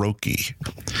 Taroki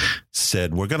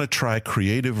said, we're going to try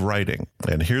creative writing.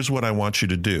 And here's what I want you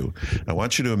to do. I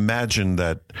want you to imagine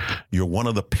that you're one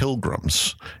of the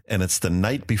pilgrims, and it's the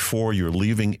night before you're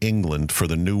leaving England for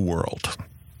the New World.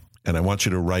 And I want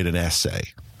you to write an essay.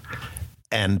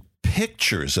 And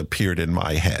pictures appeared in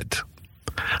my head.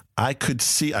 I could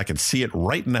see it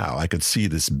right now. I could see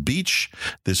this beach,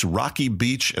 this rocky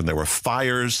beach, and there were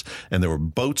fires, and there were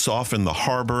boats off in the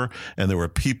harbor, and there were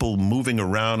people moving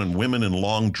around, and women in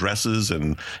long dresses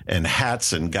and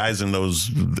hats, and guys in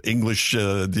those English,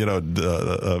 riding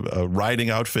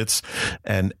outfits,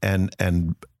 and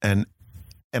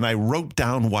I wrote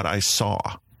down what I saw.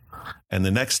 And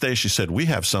the next day she said, we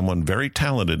have someone very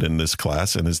talented in this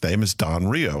class, and his name is Don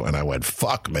Rio. And I went,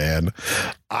 fuck, man,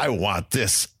 I want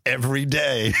this every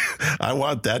day. I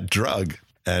want that drug.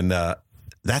 And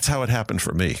that's how it happened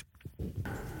for me.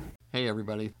 Hey,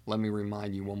 everybody. Let me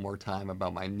remind you one more time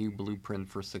about my new Blueprint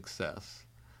for Success.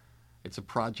 It's a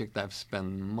project I've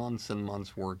spent months and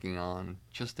months working on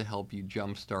just to help you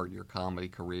jumpstart your comedy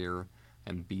career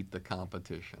and beat the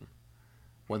competition.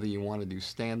 Whether you want to do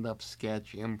stand-up,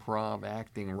 sketch, improv,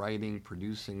 acting, writing,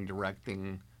 producing,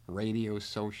 directing, radio,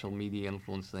 social media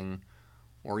influencing,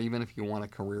 or even if you want a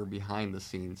career behind the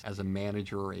scenes as a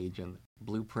manager or agent,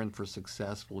 Blueprint for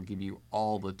Success will give you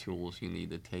all the tools you need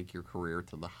to take your career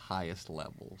to the highest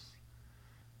levels.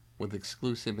 with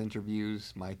exclusive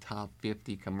interviews, my top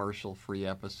 50 commercial-free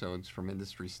episodes from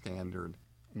Industry Standard,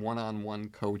 one-on-one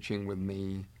coaching with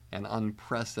me, and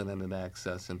unprecedented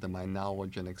access into my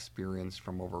knowledge and experience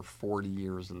from over 40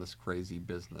 years in this crazy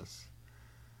business.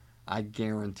 I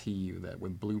guarantee you that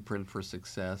with Blueprint for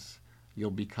Success, you'll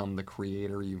become the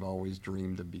creator you've always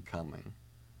dreamed of becoming.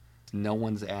 No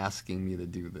one's asking me to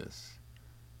do this.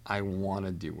 I want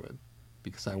to do it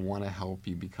because I want to help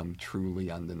you become truly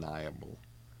undeniable.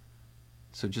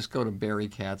 So just go to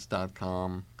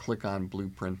barrykatz.com, click on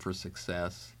Blueprint for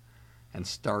Success, and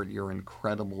start your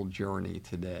incredible journey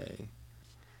today.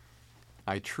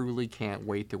 I truly can't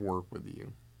wait to work with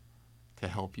you to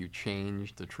help you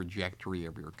change the trajectory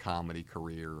of your comedy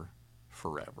career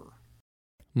forever.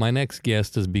 My next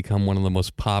guest has become one of the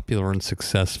most popular and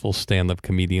successful stand-up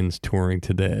comedians touring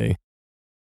today.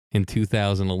 In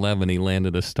 2011, he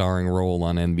landed a starring role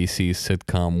on NBC's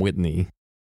sitcom Whitney,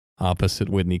 opposite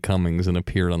Whitney Cummings, and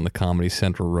appeared on the Comedy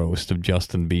Central roast of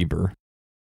Justin Bieber.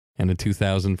 And in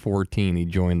 2014, he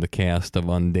joined the cast of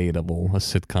Undateable, a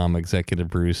sitcom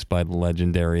executive produced by the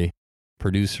legendary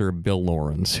producer Bill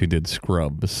Lawrence, who did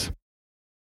Scrubs.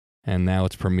 And now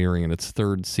it's premiering in its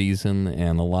third season,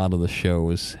 and a lot of the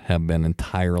shows have been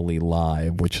entirely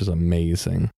live, which is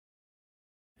amazing.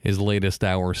 His latest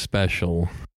hour special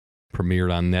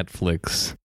premiered on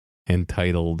Netflix,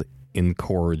 entitled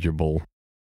Incorrigible,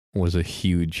 was a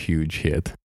huge, huge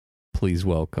hit. Please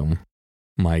welcome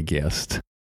my guest,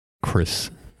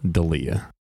 Chris D'Elia.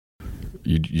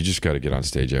 You just got to get on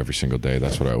stage every single day.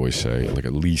 That's what I always say, like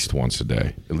at least once a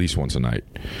day, at least once a night.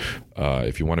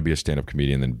 If you want to be a stand-up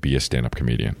comedian, then be a stand-up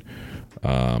comedian.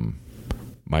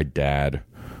 My dad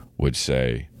would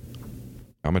say,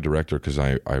 I'm a director because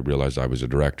I realized I was a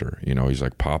director. You know, he's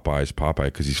like, Popeye's Popeye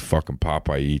because he's fucking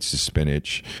Popeye. He eats the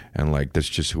spinach, and like that's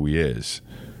just who he is.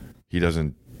 He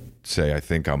doesn't say, I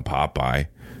think I'm Popeye.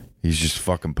 He's just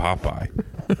fucking Popeye.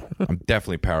 I'm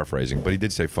definitely paraphrasing, but he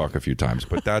did say fuck a few times.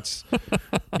 But that's,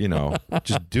 you know,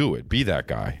 just do it. Be that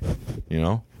guy, you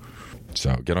know?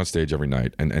 So get on stage every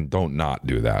night and don't not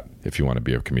do that. If you want to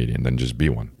be a comedian, then just be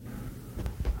one.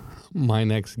 My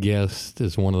next guest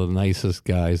is one of the nicest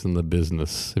guys in the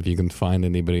business. If you can find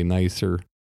anybody nicer,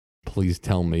 please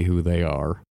tell me who they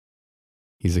are.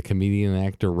 He's a comedian,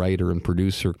 actor, writer, and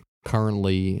producer,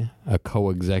 currently a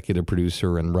co-executive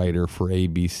producer and writer for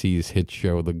ABC's hit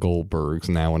show The Goldbergs,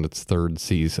 now in its third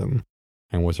season,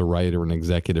 and was a writer and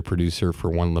executive producer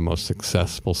for one of the most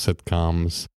successful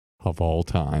sitcoms of all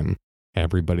time,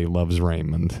 Everybody Loves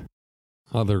Raymond.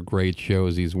 Other great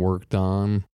shows he's worked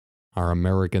on are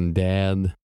American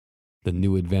Dad, The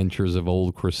New Adventures of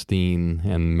Old Christine,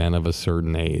 and Men of a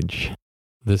Certain Age.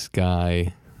 This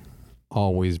guy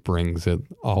always brings it,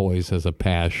 always has a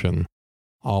passion,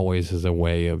 always has a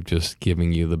way of just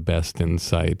giving you the best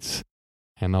insights,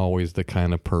 and always the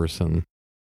kind of person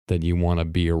that you want to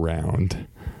be around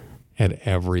at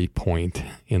every point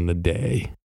in the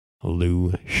day.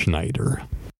 Lou Schneider.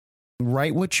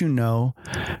 Write what you know.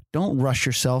 Don't rush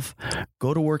yourself.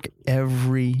 Go to work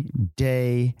every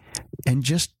day and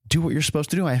just do what you're supposed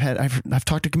to do. I've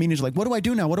talked to comedians like, what do I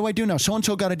do now? What do I do now?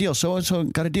 So-and-so got a deal. So-and-so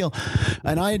got a deal.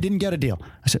 And I didn't get a deal.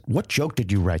 I said, what joke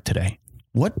did you write today?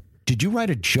 What did you write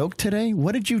a joke today?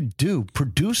 What did you do?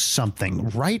 Produce something,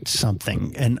 write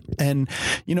something. And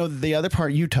you know, the other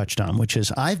part you touched on, which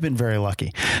is I've been very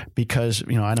lucky because,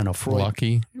 you know, I don't know, Freud.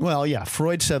 Lucky? Well, yeah,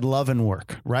 Freud said love and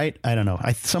work, right? I don't know.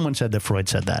 Someone said that Freud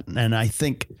said that. And I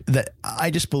think that I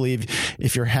just believe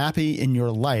if you're happy in your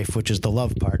life, which is the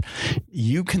love part,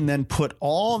 you can then put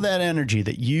all that energy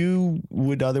that you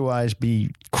would otherwise be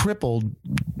crippled,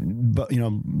 you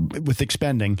know, with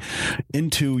expending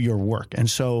into your work. And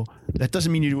so that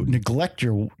doesn't mean you neglect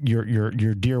your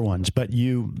dear ones, but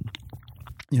you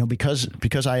know, because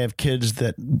I have kids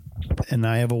that, and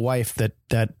I have a wife that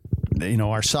you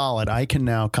know are solid, I can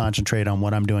now concentrate on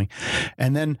what I'm doing.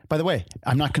 And then, by the way,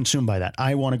 I'm not consumed by that.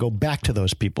 I want to go back to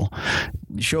those people.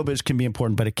 Showbiz can be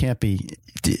important, but it can't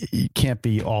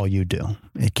be all you do.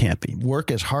 It can't be.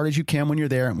 Work as hard as you can when you're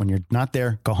there, and when you're not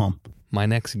there, go home. My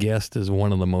next guest is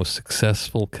one of the most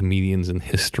successful comedians in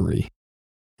history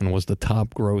and was the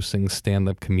top-grossing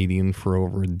stand-up comedian for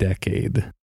over a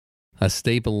decade. A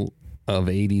staple of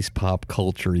 80s pop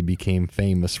culture, he became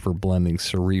famous for blending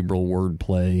cerebral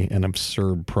wordplay and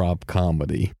absurd prop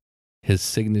comedy. His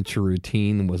signature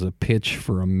routine was a pitch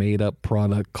for a made-up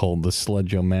product called the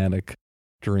Sledge-O-Matic,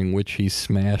 during which he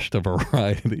smashed a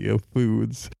variety of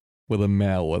foods with a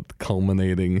mallet,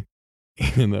 culminating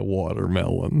in a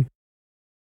watermelon.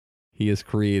 He has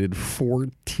created 14-hour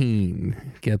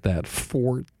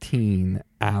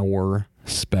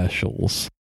specials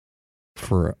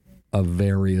for a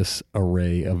various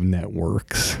array of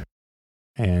networks.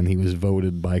 And he was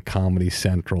voted by Comedy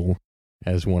Central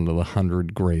as one of the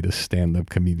 100 greatest stand-up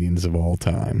comedians of all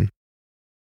time.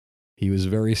 He was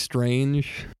very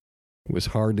strange. It was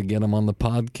hard to get him on the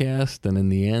podcast, and in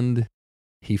the end,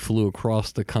 he flew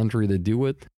across the country to do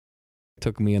it. It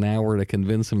took me an hour to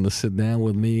convince him to sit down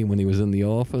with me when he was in the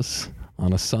office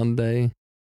on a Sunday,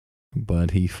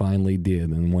 but he finally did,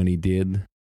 and when he did,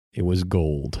 it was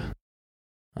gold.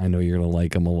 I know you're going to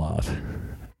like him a lot.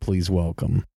 Please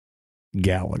welcome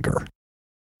Gallagher.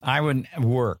 I would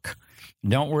work.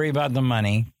 Don't worry about the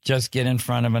money. Just get in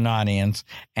front of an audience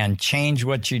and change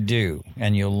what you do,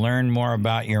 and you'll learn more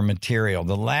about your material.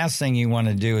 The last thing you want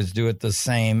to do is do it the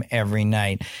same every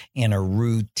night in a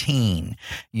routine.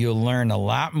 You'll learn a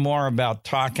lot more about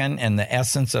talking and the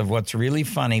essence of what's really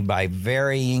funny by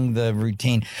varying the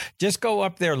routine. Just go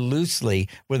up there loosely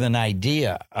with an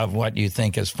idea of what you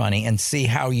think is funny and see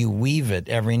how you weave it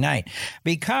every night.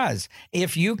 Because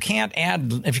if you can't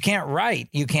write,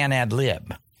 you can't ad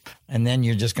lib. And then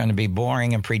you're just going to be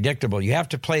boring and predictable. You have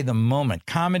to play the moment.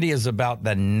 Comedy is about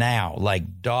the now,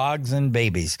 like dogs and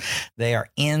babies. They are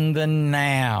in the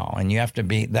now, and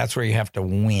that's where you have to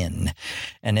win.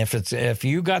 And if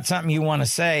you got something you want to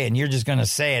say and you're just going to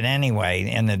say it anyway,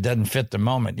 and it doesn't fit the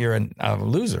moment, you're a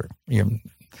loser.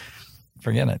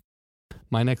 Forget it.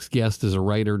 My next guest is a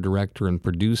writer, director, and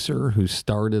producer who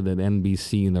started at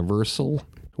NBC Universal,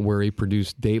 where he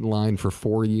produced Dateline for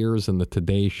 4 years and The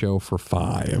Today Show for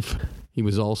 5. He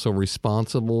was also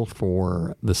responsible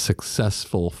for the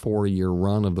successful 4-year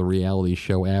run of the reality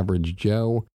show Average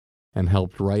Joe and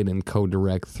helped write and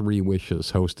co-direct 3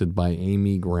 Wishes, hosted by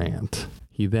Amy Grant.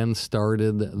 He then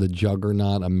started the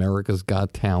juggernaut America's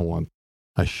Got Talent,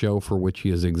 a show for which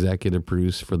he is executive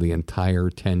produced for the entire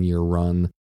 10-year run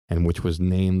and which was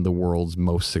named the world's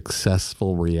most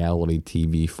successful reality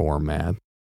TV format.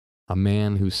 A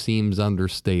man who seems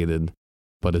understated,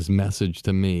 but his message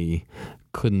to me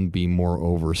couldn't be more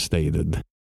overstated.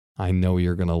 I know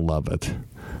you're going to love it.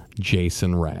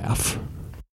 Jason Raff.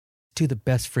 Do the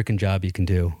best freaking job you can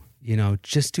do.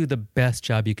 Just do the best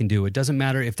job you can do. It doesn't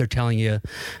matter if they're telling you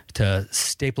to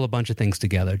staple a bunch of things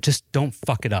together. Just don't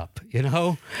fuck it up,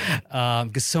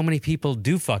 because so many people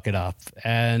do fuck it up.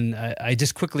 And I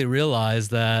just quickly realized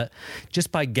that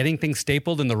just by getting things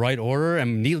stapled in the right order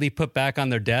and neatly put back on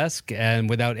their desk and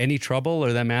without any trouble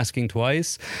or them asking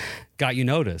twice, got you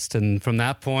noticed. And from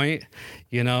that point,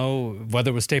 whether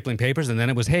it was stapling papers and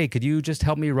then it was, hey, could you just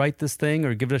help me write this thing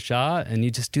or give it a shot? And you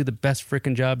just do the best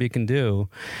freaking job you can do.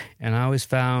 And I always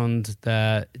found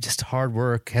that just hard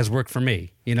work has worked for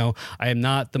me. I am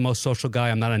not the most social guy.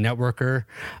 I'm not a networker.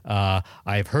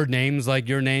 I've heard names like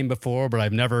your name before, but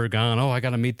I've never gone, I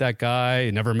got to meet that guy. I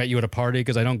never met you at a party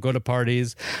because I don't go to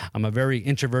parties. I'm a very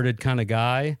introverted kind of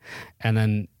guy.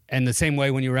 And the same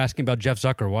way when you were asking about Jeff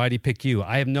Zucker, why did he pick you?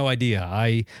 I have no idea.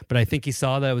 But I think he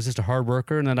saw that I was just a hard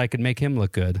worker and that I could make him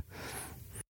look good.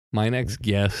 My next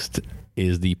guest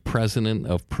is the president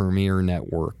of Premiere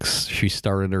Networks. She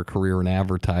started her career in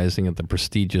advertising at the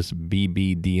prestigious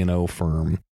BBD&O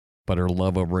firm, but her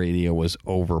love of radio was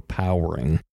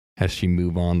overpowering as she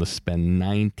moved on to spend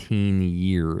 19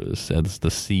 years as the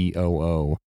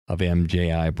COO of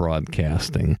MJI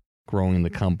Broadcasting, growing the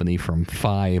company from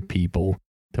 5 people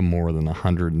to more than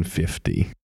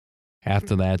 150.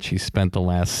 After that, she spent the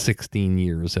last 16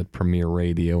 years at Premiere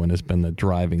Radio and has been the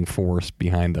driving force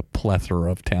behind a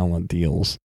plethora of talent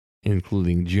deals,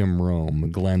 including Jim Rome,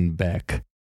 Glenn Beck,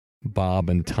 Bob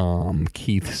and Tom,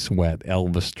 Keith Sweat,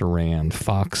 Elvis Duran,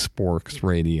 Fox Sports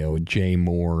Radio, Jay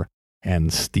Moore,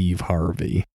 and Steve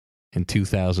Harvey. In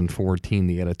 2014,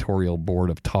 the editorial board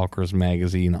of Talkers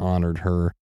Magazine honored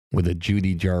her with a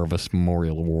Judy Jarvis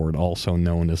Memorial Award, also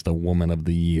known as the Woman of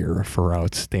the Year, for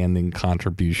outstanding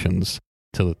contributions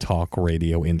to the talk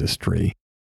radio industry.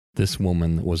 This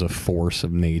woman was a force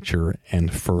of nature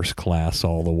and first class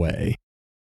all the way.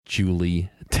 Julie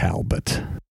Talbot.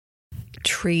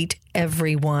 Treat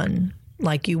everyone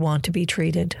like you want to be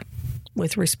treated,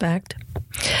 with respect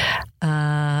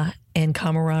and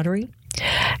camaraderie.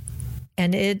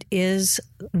 And it is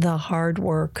the hard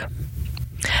work.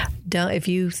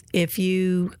 If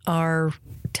you are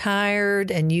tired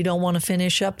and you don't want to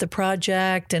finish up the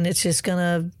project and it's just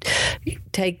going to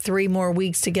take 3 more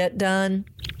weeks to get done,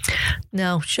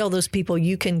 no, show those people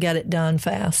you can get it done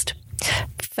fast,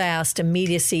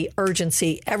 immediacy,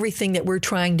 urgency. Everything that we're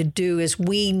trying to do is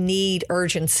we need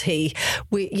urgency.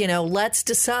 Let's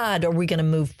decide, are we going to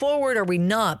move forward? Are we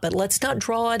not? But let's not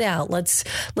draw it out. Let's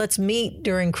meet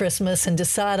during Christmas and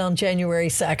decide on January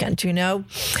 2nd,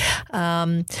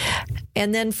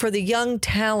 And then for the young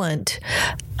talent,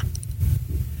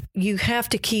 you have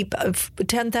to keep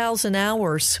 10,000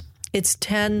 hours. It's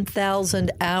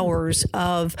 10,000 hours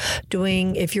of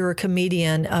doing, if you're a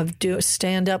comedian, of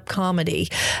stand-up comedy.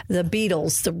 The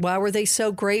Beatles, why were they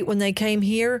so great when they came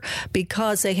here?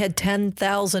 Because they had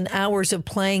 10,000 hours of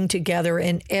playing together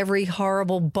in every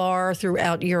horrible bar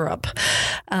throughout Europe.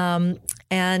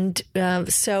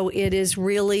 So it is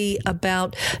really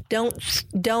about, don't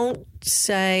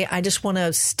say, I just want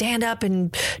to stand up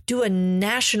and do a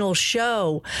national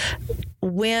show.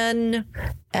 When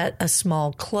at a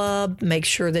small club, make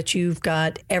sure that you've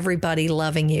got everybody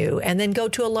loving you, and then go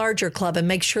to a larger club and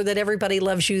make sure that everybody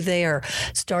loves you there.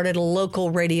 Start at a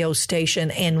local radio station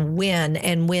and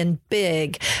win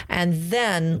big. And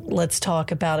then let's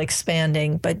talk about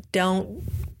expanding, but don't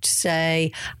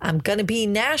say, I'm going to be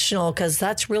national, because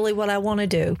that's really what I want to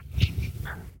do.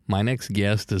 My next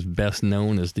guest is best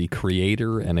known as the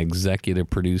creator and executive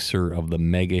producer of the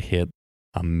mega hit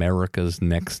America's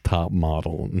Next Top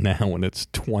Model, now in its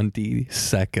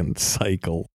 22nd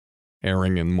cycle,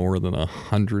 airing in more than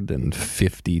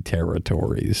 150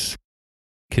 territories.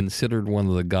 Considered one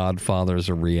of the godfathers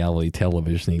of reality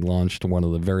television, he launched one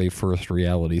of the very first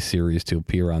reality series to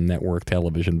appear on network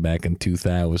television back in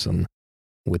 2000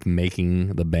 with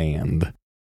Making the Band.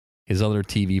 His other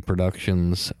TV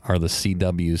productions are the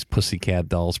CW's Pussycat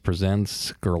Dolls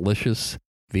Presents, Girlicious,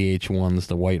 VH1's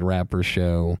The White Rapper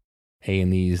Show,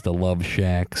 A&E's The Love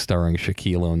Shack starring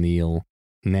Shaquille O'Neal,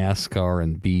 NASCAR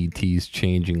and BET's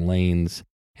Changing Lanes,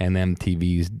 and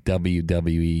MTV's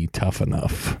WWE Tough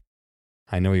Enough.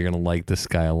 I know you're going to like this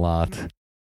guy a lot.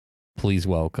 Please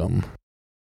welcome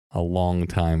a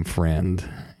longtime friend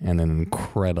and an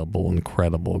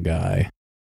incredible guy,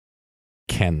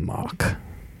 Ken Mok.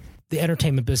 The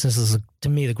entertainment business is, to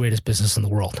me, the greatest business in the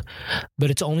world. But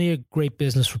it's only a great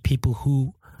business for people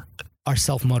who are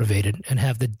self-motivated and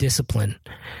have the discipline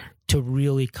to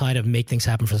really kind of make things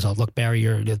happen for themselves. Look, Barry,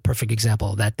 you're the perfect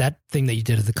example of that. That thing that you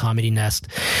did at the Comedy Nest,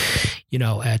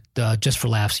 at Just for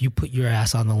Laughs, you put your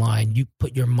ass on the line. You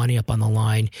put your money up on the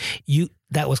line.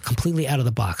 That was completely out of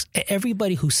the box.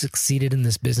 Everybody who succeeded in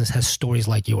this business has stories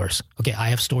like yours. Okay, I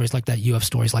have stories like that. You have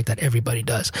stories like that. Everybody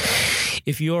does.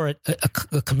 If you're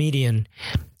a comedian,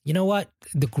 you know what?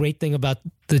 The great thing about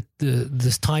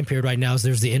this time period right now is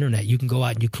there's the internet. You can go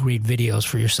out and you create videos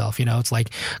for yourself. It's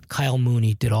like Kyle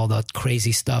Mooney did all the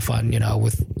crazy stuff on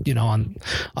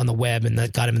the web, and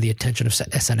that got him the attention of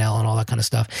SNL and all that kind of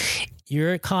stuff.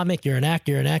 You're a comic, you're an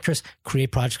actor, you're an actress,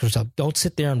 create projects for yourself. Don't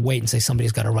sit there and wait and say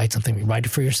somebody's got to write something. Write it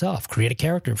for yourself. Create a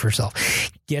character for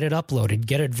yourself. Get it uploaded.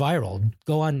 Get it viral.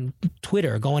 Go on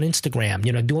Twitter. Go on Instagram.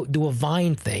 Do a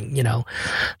Vine thing.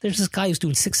 There's this guy who's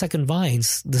doing 6-second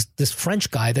Vines, this French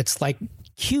guy that's like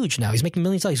huge now. He's making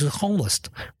millions of dollars. He was homeless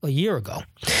a year ago.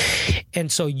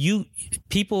 And so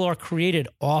people are created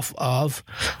off of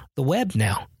the web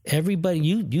now. Everybody,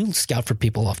 you scout for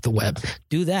people off the web.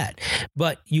 Do that.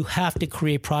 But you have to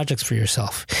create projects for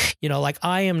yourself. Like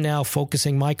I am now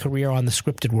focusing my career on the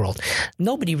scripted world.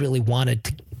 Nobody really wanted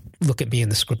to look at me in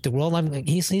the scripted world.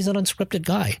 He's an unscripted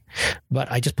guy.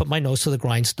 But I just put my nose to the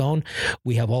grindstone.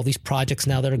 We have all these projects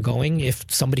now that are going. If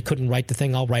somebody couldn't write the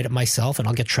thing, I'll write it myself and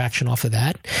I'll get traction off of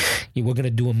that. We're going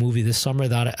to do a movie this summer,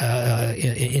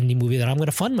 indie movie that I'm going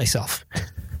to fund myself.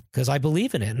 Because I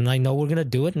believe in it and I know we're going to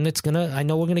do it and I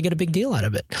know we're going to get a big deal out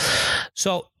of it.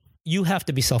 So you have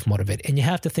to be self-motivated and you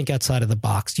have to think outside of the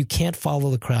box. You can't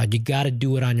follow the crowd. You got to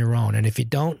do it on your own. And if you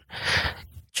don't,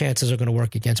 chances are going to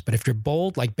work against. But if you're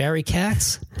bold like Barry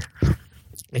Katz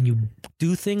and you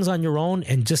do things on your own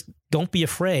and just don't be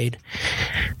afraid,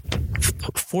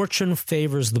 fortune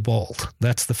favors the bold.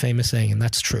 That's the famous saying, and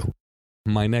that's true.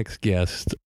 My next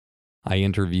guest I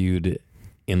interviewed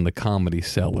in the Comedy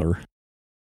Cellar,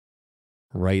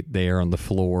 right there on the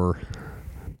floor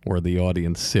where the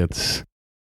audience sits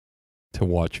to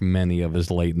watch many of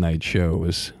his late night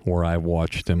shows, where I've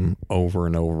watched him over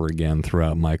and over again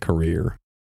throughout my career.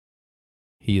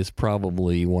 He is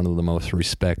probably one of the most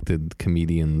respected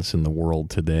comedians in the world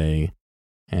today,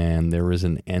 and there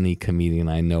isn't any comedian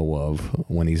I know of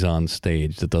when he's on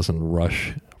stage that doesn't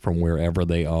rush from wherever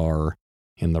they are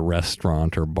in the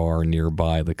restaurant or bar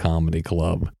nearby the comedy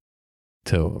club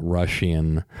to rush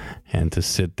in and to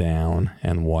sit down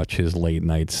and watch his late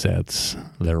night sets.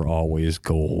 They're always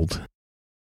gold.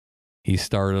 He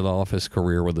started off his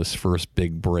career with his first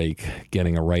big break,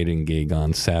 getting a writing gig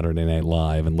on Saturday Night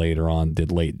Live, and later on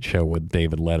did Late Show with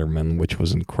David Letterman, which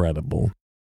was incredible.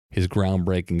 His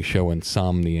groundbreaking show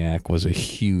Insomniac was a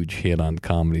huge hit on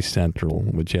Comedy Central,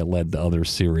 which had led to other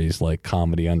series like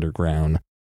Comedy Underground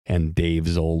and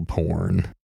Dave's Old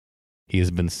Porn. He has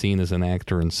been seen as an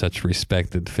actor in such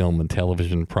respected film and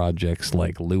television projects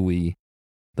like Louie,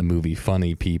 the movie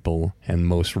Funny People, and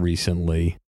most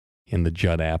recently in the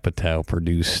Judd Apatow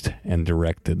produced and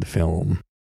directed film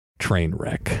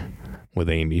Trainwreck with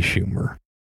Amy Schumer.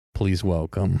 Please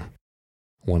welcome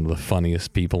one of the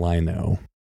funniest people I know,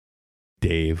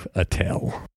 Dave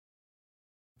Attell.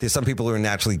 There's some people who are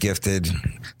naturally gifted.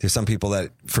 There's some people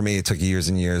that, for me, it took years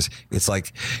and years. It's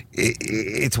like,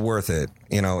 it's worth it.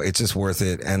 You know, it's just worth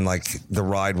it. And like the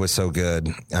ride was so good.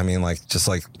 I mean, like just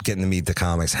like getting to meet the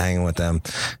comics, hanging with them,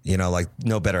 you know, like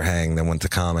no better hang than with the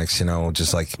comics, you know,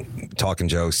 just like talking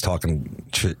jokes, talking,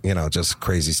 you know, just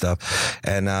crazy stuff.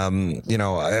 And, you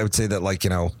know, I would say that like, you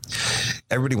know,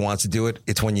 everybody wants to do it.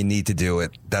 It's when you need to do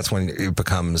it. That's when it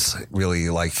becomes really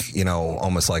like, you know,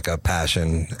 almost like a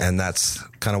passion. And that's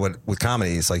kind of what with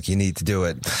comedy is like, you need to do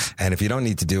it. And if you don't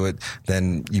need to do it,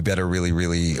 then you better really,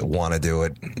 really want to do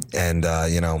it. And,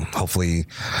 you know, hopefully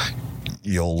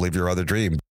you'll live your other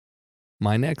dream.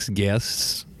 My next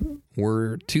guests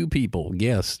were two people.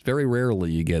 Guests. Very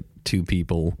rarely you get two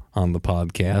people on the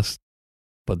podcast,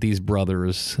 but these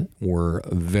brothers were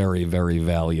very, very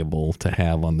valuable to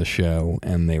have on the show,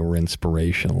 and they were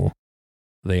inspirational.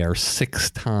 They are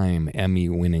 6-time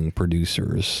Emmy-winning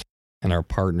producers and are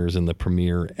partners in the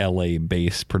premier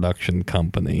LA-based production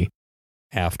company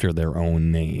after their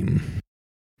own name.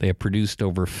 They have produced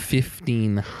over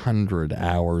 1,500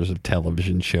 hours of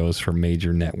television shows for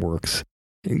major networks,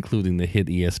 including the hit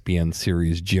ESPN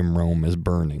series Jim Rome is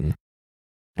Burning.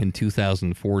 In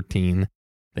 2014,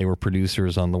 they were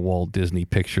producers on the Walt Disney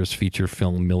Pictures feature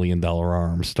film $1 Million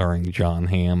Arms, starring John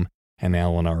Hamm and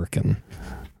Alan Arkin.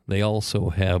 They also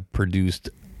have produced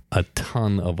a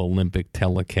ton of Olympic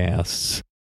telecasts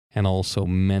and also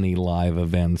many live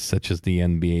events such as the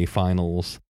NBA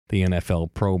Finals, the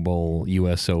NFL Pro Bowl,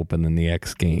 U.S. Open, and the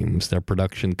X Games. Their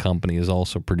production company has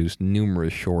also produced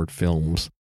numerous short films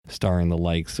starring the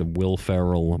likes of Will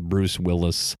Ferrell, Bruce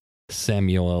Willis,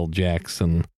 Samuel L.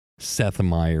 Jackson, Seth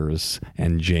Meyers,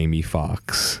 and Jamie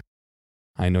Foxx.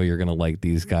 I know you're going to like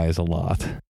these guys a lot.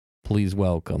 Please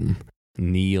welcome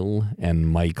Neil and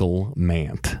Michael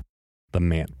Mant, the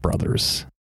Mant brothers.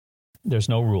 There's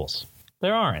no rules.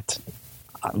 There aren't.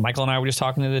 Michael and I were just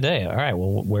talking the other day. All right,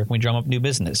 well, where can we drum up new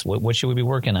business? What should we be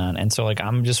working on? And so, like,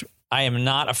 I am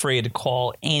not afraid to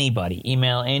call anybody,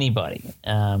 email anybody,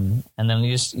 and then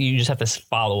you just have to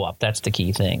follow up. That's the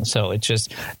key thing. So it's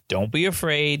just don't be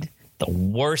afraid. The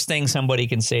worst thing somebody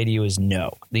can say to you is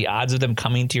no. The odds of them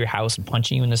coming to your house and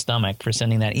punching you in the stomach for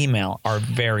sending that email are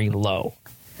very low.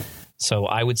 So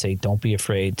I would say don't be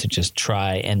afraid to just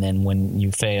try, and then when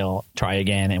you fail, try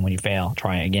again, and when you fail,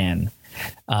 try again.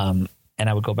 And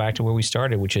I would go back to where we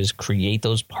started, which is create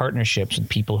those partnerships with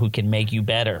people who can make you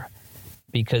better,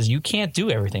 because you can't do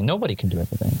everything. Nobody can do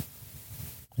everything.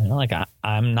 You know, like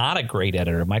I'm not a great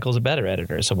editor. Michael's a better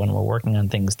editor. So when we're working on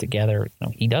things together, you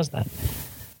know, he does that.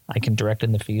 I can direct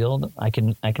in the field. I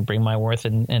can bring my worth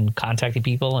in contacting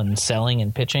people and selling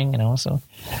and pitching, you know. So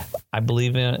I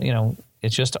believe in, you know,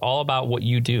 it's just all about what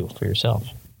you do for yourself.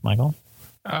 Michael?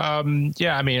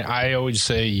 Yeah, I mean, I always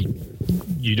say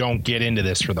you don't get into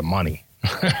this for the money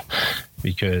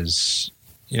because,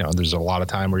 you know, there's a lot of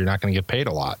time where you're not going to get paid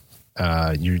a lot.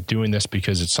 You're doing this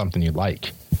because it's something you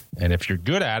like. And if you're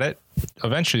good at it,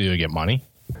 eventually you'll get money.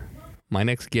 My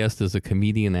next guest is a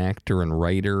comedian, actor, and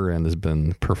writer and has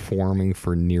been performing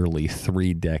for nearly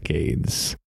 3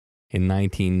 decades. In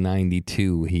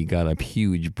 1992, he got a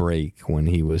huge break when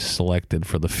he was selected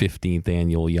for the 15th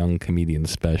annual Young Comedian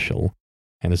Special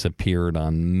and has appeared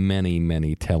on many,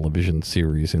 many television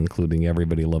series, including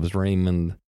Everybody Loves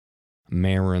Raymond,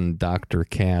 Maron, Dr.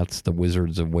 Katz, The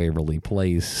Wizards of Waverly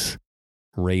Place,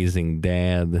 Raising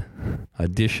Dad.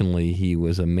 Additionally, he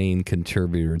was a main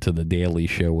contributor to The Daily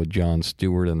Show with Jon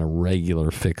Stewart and a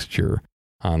regular fixture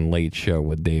on Late Show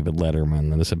with David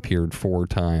Letterman, and has appeared 4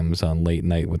 times on Late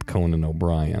Night with Conan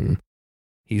O'Brien.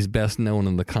 He's best known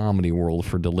in the comedy world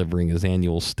for delivering his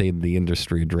annual State of the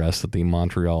Industry address at the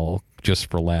Montreal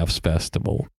Just for Laughs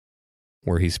Festival,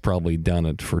 where he's probably done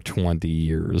it for 20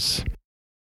 years.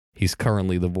 He's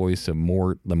currently the voice of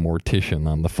Mort the Mortician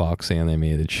on the Fox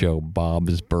animated show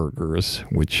Bob's Burgers,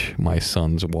 which my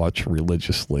sons watch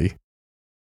religiously.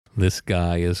 This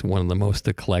guy is one of the most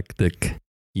eclectic,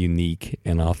 unique,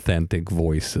 and authentic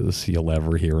voices you'll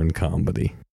ever hear in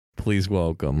comedy. Please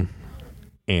welcome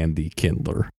Andy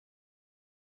Kindler.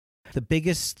 The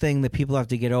biggest thing that people have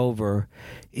to get over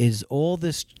is all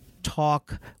this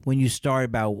talk when you start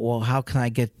about, well, how can I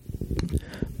get,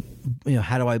 you know,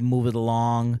 how do I move it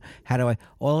along?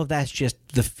 All of that's just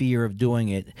the fear of doing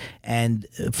it. And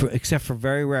except for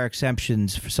very rare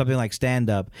exceptions, for something like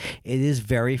stand-up, it is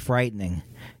very frightening.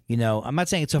 You know, I'm not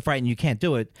saying it's so frightening you can't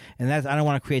do it, and that's, I don't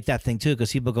want to create that thing too,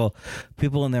 because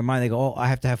people in their mind, they go, oh, I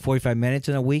have to have 45 minutes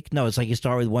in a week. No, it's like you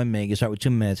start with 1 minute, you start with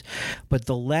 2 minutes, but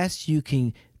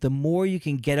the more you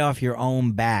can get off your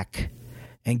own back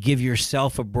and give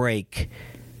yourself a break,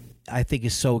 I think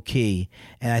is so key.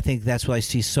 And I think that's why I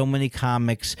see so many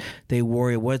comics, they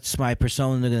worry, what's my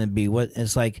persona going to be? What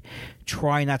it's like,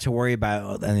 try not to worry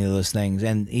about any of those things,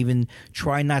 and even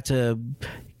try not to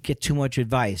get too much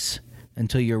advice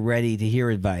until you're ready to hear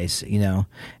advice, you know?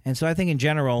 And so I think in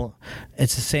general,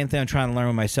 it's the same thing I'm trying to learn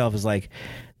with myself, is like,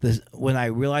 when I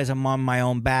realize I'm on my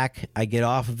own back, I get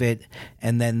off of it,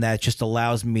 and then that just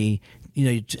allows me, you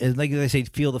know, like I say,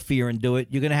 feel the fear and do it.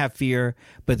 You're going to have fear,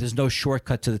 but there's no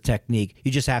shortcut to the technique.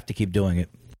 You just have to keep doing it.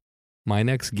 My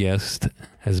next guest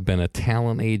has been a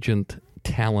talent agent,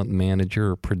 talent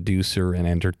manager, producer, and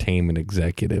entertainment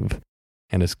executive,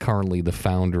 and is currently the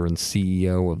founder and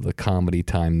CEO of the Comedy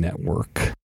Time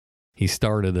Network. He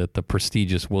started at the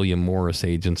prestigious William Morris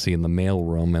Agency in the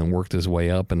mailroom and worked his way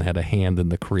up and had a hand in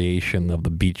the creation of the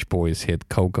Beach Boys hit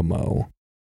Kokomo.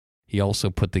 He also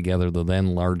put together the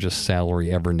then largest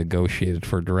salary ever negotiated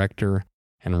for a director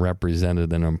and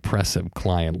represented an impressive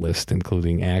client list,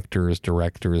 including actors,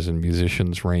 directors, and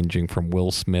musicians ranging from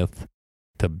Will Smith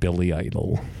to Billy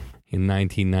Idol. In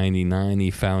 1999,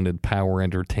 he founded Power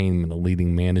Entertainment, a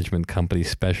leading management company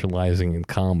specializing in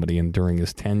comedy, and during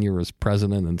his tenure as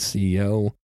president and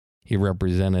CEO, he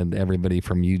represented everybody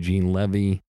from Eugene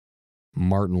Levy,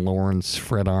 Martin Lawrence,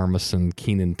 Fred Armisen,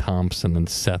 Kenan Thompson, and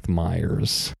Seth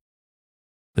Meyers.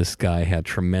 This guy had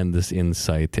tremendous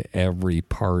insight to every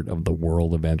part of the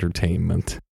world of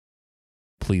entertainment.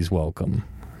 Please welcome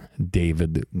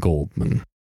David Goldman.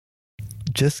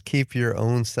 Just keep your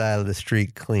own side of the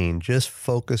street clean. Just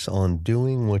focus on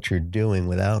doing what you're doing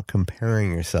without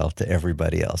comparing yourself to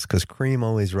everybody else, because cream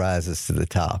always rises to the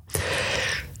top.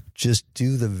 Just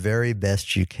do the very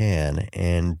best you can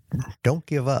and don't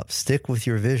give up. Stick with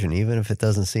your vision, even if it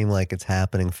doesn't seem like it's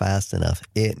happening fast enough.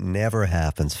 It never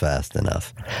happens fast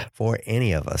enough for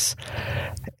any of us.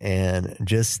 And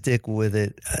just stick with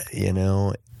it. You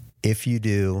know, if you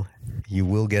do, you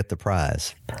will get the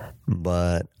prize.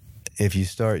 But if you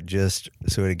start just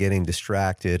sort of getting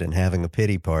distracted and having a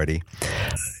pity party,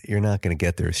 you're not going to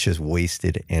get there. It's just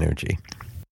wasted energy.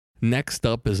 Next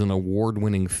up is an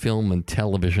award-winning film and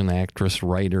television actress,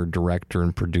 writer, director,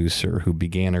 and producer who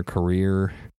began her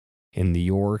career in New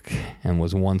York and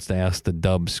was once asked to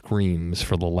dub screams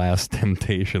for The Last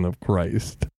Temptation of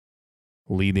Christ,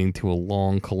 leading to a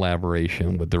long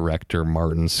collaboration with director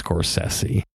Martin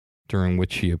Scorsese, during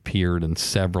which she appeared in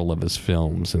several of his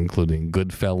films, including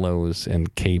Goodfellas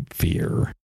and Cape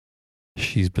Fear.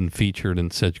 She's been featured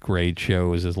in such great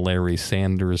shows as Larry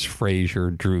Sanders,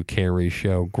 Frasier, Drew Carey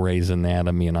Show, Grey's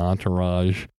Anatomy, and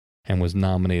Entourage, and was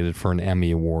nominated for an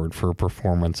Emmy Award for a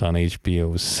performance on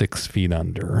HBO's 6 Feet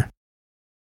Under.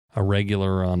 A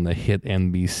regular on the hit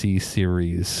NBC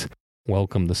series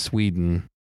Welcome to Sweden,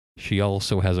 she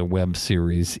also has a web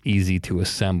series, Easy to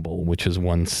Assemble, which has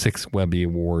won 6 Webby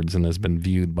Awards and has been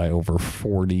viewed by over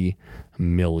 40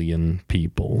 million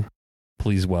people.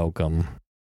 Please welcome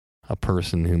a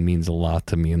person who means a lot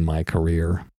to me in my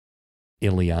career,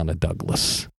 Illeana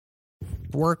Douglas.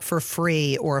 Work for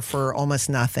free or for almost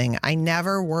nothing. I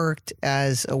never worked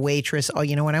as a waitress. Oh,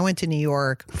 you know, when I went to New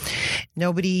York,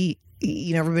 everybody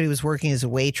was working as a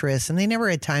waitress and they never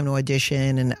had time to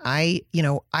audition. And I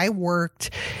worked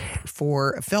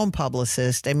for a film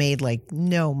publicist. I made like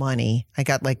no money. I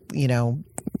got like,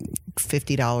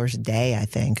 $50 a day, I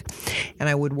think. And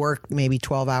I would work maybe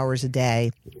 12 hours a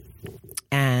day.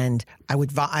 And I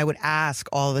would ask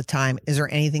all the time, is there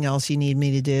anything else you need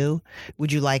me to do?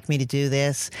 Would you like me to do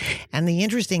this? And the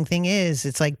interesting thing is,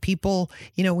 it's like people,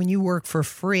 when you work for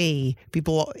free,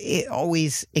 people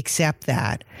always accept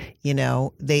that,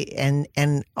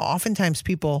 and oftentimes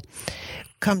people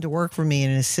come to work for me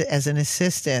as an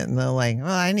assistant, and they're like, well,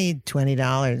 I need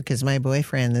 $20 because my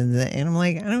boyfriend, and I'm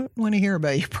like, I don't want to hear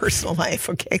about your personal life.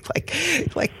 Okay.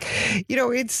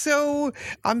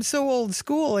 I'm so old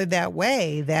school in that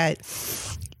way that,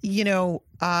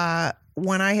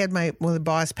 when I had my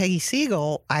boss, Peggy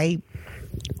Siegel, I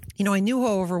knew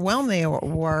how overwhelmed they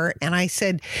were. And I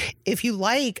said, if you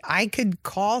like, I could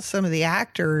call some of the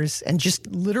actors and just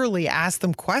literally ask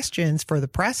them questions for the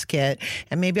press kit.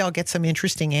 And maybe I'll get some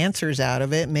interesting answers out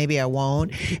of it. Maybe I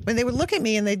won't. But they would look at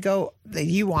me and they'd go,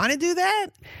 you want to do that?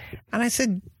 And I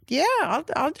said, yeah,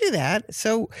 I'll do that.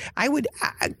 So I would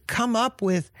come up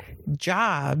with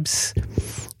jobs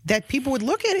that people would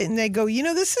look at it and they'd go,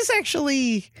 this is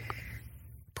actually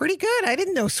pretty good. I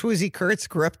didn't know Swoosie Kurtz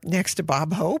grew up next to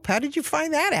Bob Hope. How did you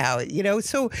find that out?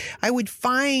 So I would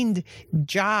find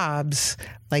jobs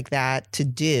like that to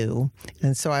do.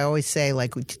 And so I always say,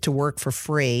 like, to work for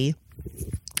free,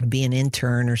 be an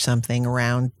intern or something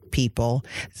around people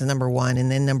is number one.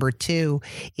 And then number two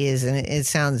is, and it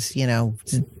sounds,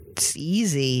 it's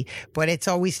easy, but it's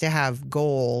always to have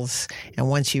goals. And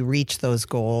once you reach those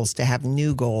goals, to have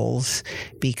new goals,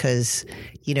 because,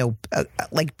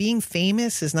 like being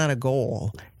famous is not a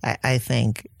goal. I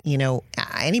think,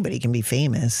 anybody can be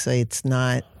famous. It's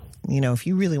not, if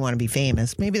you really want to be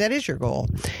famous, maybe that is your goal.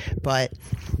 But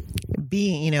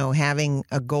being, having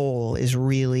a goal is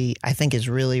really, I think is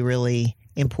really, really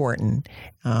important.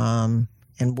 And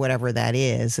whatever that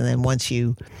is. And then once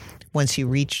you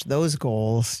reach those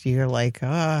goals, you're like,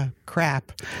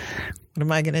 crap, what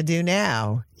am I going to do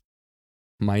now?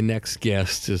 My next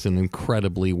guest is an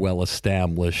incredibly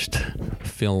well-established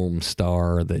film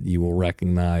star that you will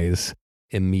recognize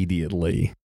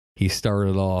immediately. He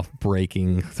started off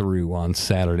breaking through on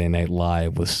Saturday Night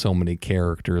Live with so many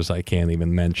characters I can't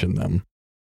even mention them.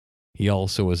 He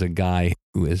also is a guy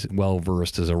who is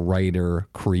well-versed as a writer,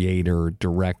 creator,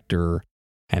 director,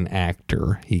 and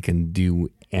actor. He can do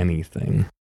anything.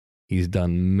 He's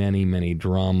done many, many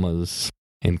dramas,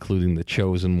 including The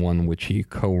Chosen One, which he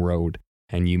co-wrote,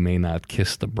 and You May Not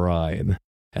Kiss the Bride,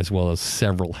 as well as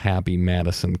several Happy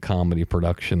Madison comedy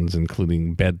productions,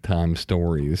 including Bedtime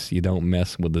Stories, You Don't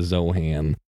Mess with the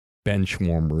Zohan,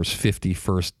 Benchwarmers, 50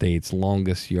 First Dates,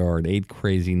 Longest Yard, 8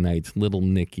 Crazy Nights, Little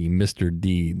Nicky, Mr.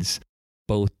 Deeds,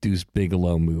 both Deuce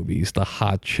Bigelow movies, The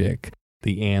Hot Chick,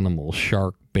 The Animal,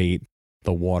 Shark Bait,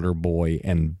 The Water Boy,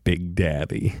 and Big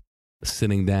Daddy.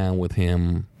 Sitting down with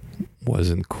him was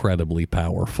incredibly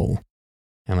powerful,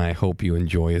 and I hope you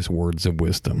enjoy his words of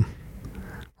wisdom.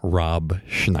 Rob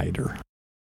Schneider.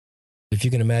 If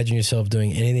you can imagine yourself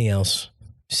doing anything else,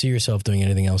 see yourself doing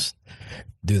anything else,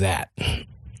 do that,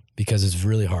 because it's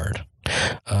really hard.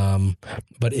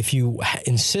 But if you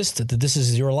insist that this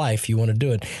is your life, you want to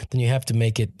do it, then you have to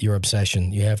make it your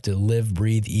obsession. You have to live,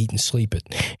 breathe, eat, and sleep it.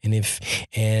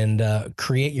 And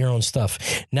create your own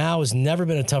stuff. Now has never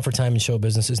been a tougher time in show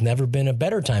business. It's never been a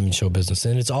better time in show business.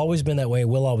 And it's always been that way,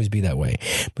 will always be that way.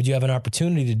 But you have an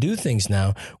opportunity to do things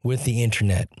now with the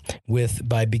internet,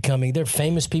 they're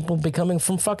famous people becoming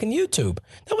from fucking YouTube.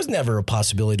 That was never a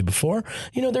possibility before.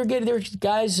 They're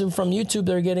guys from YouTube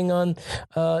that are getting on,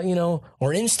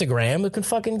 or Instagram that can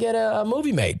fucking get a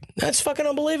movie made. That's fucking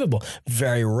unbelievable.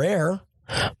 Very rare,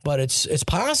 but it's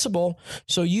possible.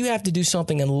 So you have to do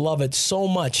something and love it so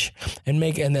much and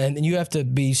then you have to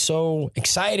be so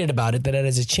excited about it that it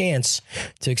has a chance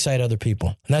to excite other people.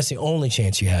 And that's the only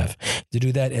chance you have to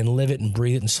do that and live it and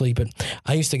breathe it and sleep it.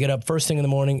 I used to get up first thing in the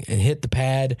morning and hit the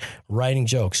pad writing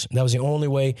jokes. That was the only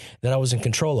way that I was in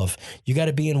control of. You got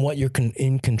to be in what you're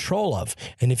in control of.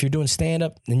 And if you're doing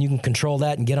stand-up, then you can control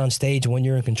that and get on stage when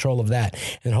you're in control of that.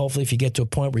 And hopefully if you get to a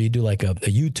point where you do like a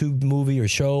YouTube movie or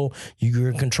show, you're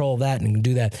in control of that and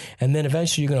do that. And then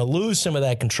eventually you're going to lose some of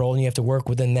that control and you have to work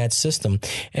within that system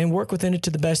and work within it to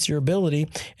the best of your ability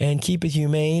and keep it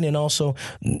humane. And also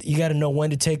you got to know when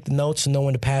to take the notes and know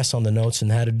when to pass on the notes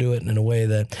and how to do it in a way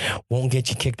that won't get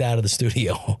you kicked out of the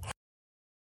studio.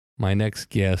 My next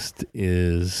guest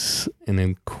is an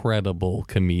incredible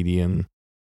comedian.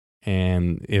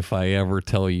 And if I ever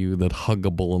tell you that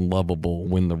Huggable and Lovable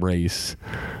win the race,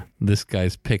 this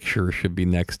guy's picture should be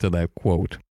next to that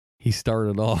quote. He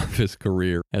started off his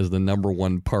career as the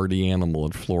 #1 party animal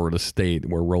at Florida State,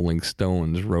 where Rolling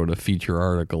Stones wrote a feature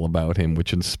article about him,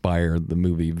 which inspired the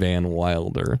movie Van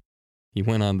Wilder. He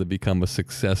went on to become a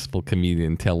successful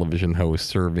comedian television host,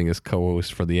 serving as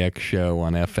co-host for The X Show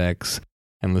on FX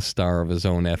and the star of his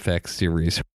own FX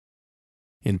series.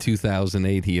 In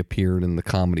 2008, he appeared in the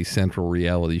Comedy Central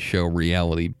reality show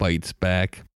Reality Bites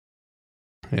Back.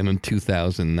 And in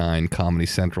 2009, Comedy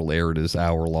Central aired his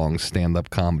hour-long stand-up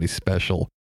comedy special,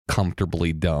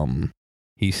 Comfortably Dumb.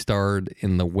 He starred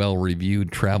in the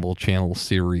well-reviewed Travel Channel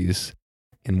series,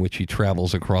 in which he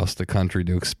travels across the country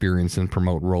to experience and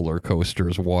promote roller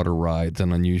coasters, water rides,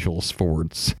 and unusual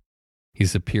sports.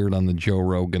 He's appeared on the Joe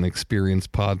Rogan Experience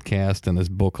podcast, and his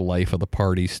book, Life of the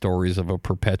Party, Stories of a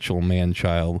Perpetual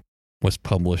Man-Child, was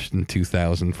published in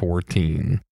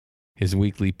 2014. His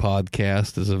weekly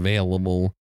podcast is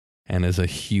available and is a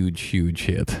huge, huge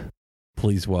hit.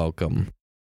 Please welcome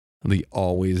the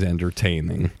always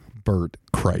entertaining Bert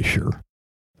Kreischer.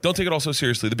 Don't take it all so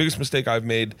seriously. The biggest mistake I've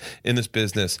made in this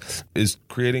business is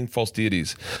creating false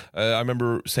deities. I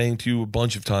remember saying to you a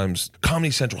bunch of times,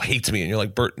 Comedy Central hates me. And you're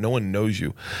like, Bert, no one knows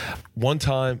you. One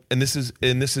time, and this is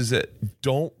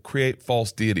don't create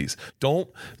false deities. Don't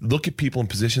look at people in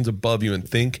positions above you and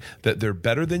think that they're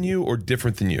better than you or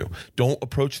different than you. Don't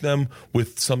approach them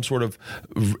with some sort of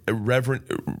reverent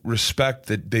respect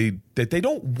that they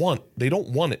don't want. They don't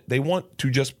want it. They want to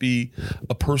just be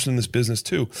a person in this business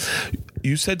too.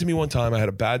 You said to me one time, I had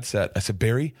a bad set. I said,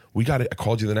 Barry, we got it. I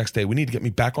called you the next day. We need to get me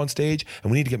back on stage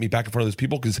and we need to get me back in front of those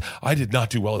people because I did not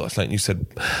do well last night. And you said,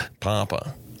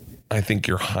 Papa, I think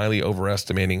you're highly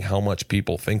overestimating how much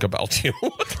people think about you.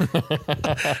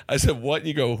 I said, what? And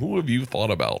you go, who have you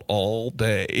thought about all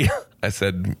day? I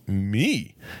said,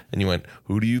 me. And you went,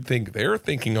 who do you think they're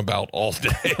thinking about all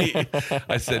day?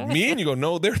 I said, me. And you go,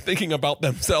 no, they're thinking about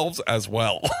themselves as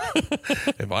well.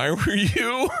 If I were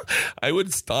you, I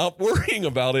would stop worrying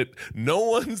about it. No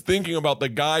one's thinking about the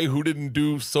guy who didn't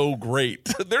do so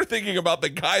great. They're thinking about the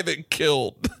guy that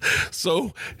killed.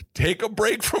 So take a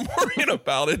break from worrying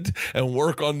about it and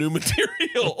work on new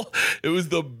material. It was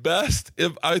the best.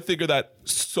 If I think of that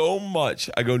so much,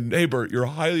 I go, neighbor, you're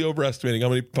highly overestimating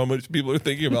how much people are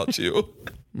thinking about you.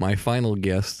 My final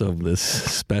guest of this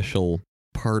special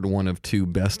part 1 of 2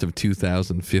 best of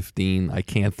 2015. I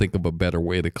can't think of a better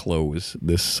way to close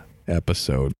this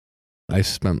episode. I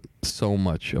spent so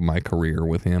much of my career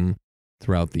with him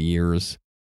throughout the years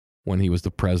when he was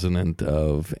the president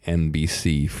of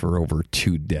NBC for over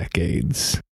 2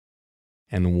 decades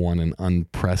and won an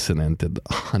unprecedented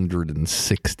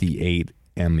 168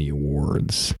 Emmy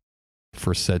Awards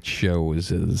for such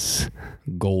shows as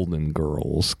Golden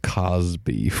Girls,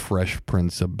 Cosby, Fresh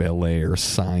Prince of Bel-Air,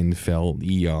 Seinfeld,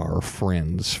 ER,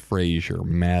 Friends, Frasier,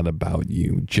 Mad About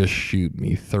You, Just Shoot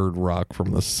Me, Third Rock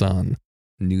from the Sun,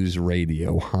 News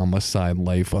Radio, Homicide,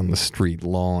 Life on the Street,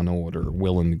 Law and Order,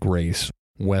 Will and Grace,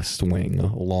 West Wing,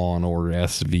 Law and Order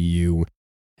SVU,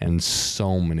 and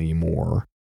so many more.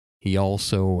 He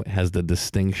also has the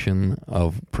distinction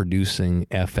of producing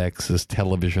FX's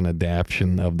television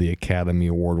adaptation of the Academy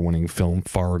Award-winning film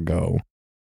Fargo,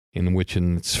 in which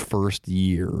in its first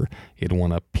year it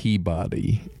won a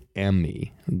Peabody,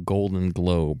 Emmy, Golden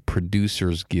Globe,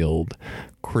 Producers Guild,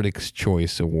 Critics'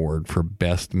 Choice Award for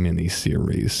Best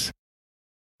Miniseries.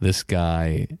 This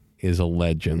guy is a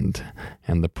legend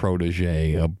and the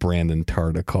protege of Brandon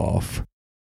Tartikoff.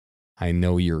 I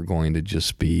know you're going to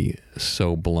just be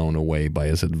so blown away by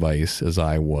his advice as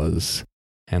I was.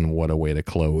 And what a way to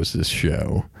close this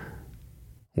show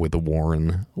with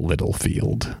Warren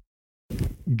Littlefield.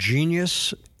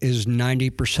 Genius is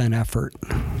 90% effort.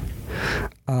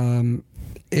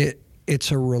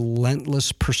 It's a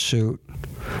relentless pursuit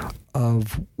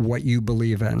of what you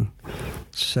believe in.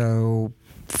 So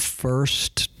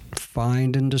first,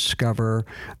 find and discover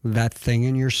that thing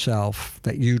in yourself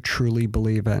that you truly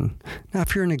believe in. Now,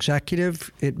 if you're an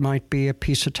executive, it might be a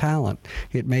piece of talent.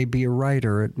 It may be a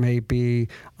writer. It may be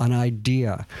an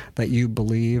idea that you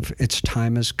believe its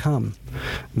time has come,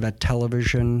 that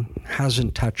television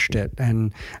hasn't touched it,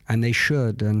 and they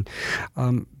should.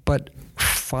 But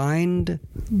find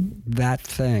that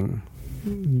thing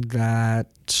that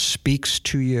speaks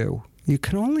to you. You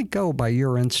can only go by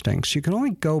your instincts. You can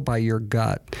only go by your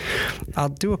gut. I'll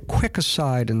do a quick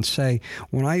aside and say,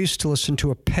 when I used to listen to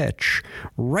a pitch,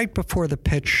 right before the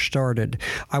pitch started,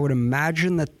 I would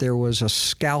imagine that there was a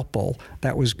scalpel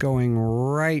that was going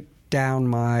right down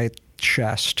my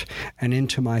chest and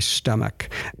into my stomach,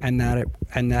 and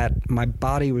that my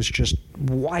body was just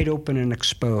wide open and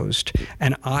exposed,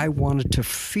 and I wanted to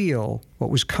feel what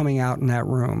was coming out in that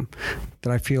room.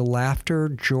 Did I feel laughter,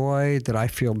 joy? Did I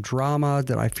feel drama?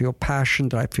 Did I feel passion?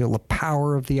 Did I feel the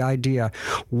power of the idea?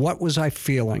 What was I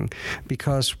feeling?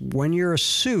 Because when you're a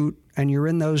suit and you're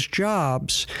in those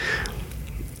jobs,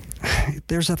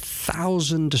 there's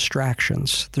 1,000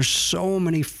 distractions. There's so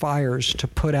many fires to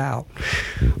put out.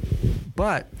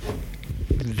 But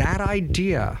that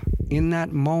idea in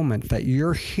that moment that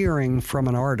you're hearing from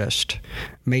an artist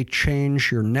may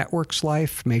change your network's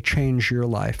life, may change your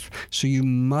life. So you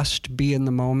must be in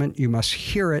the moment, you must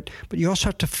hear it, but you also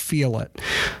have to feel it.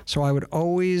 So I would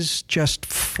always just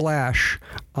flash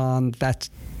on that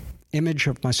image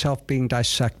of myself being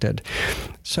dissected.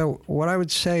 So what I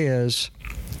would say is,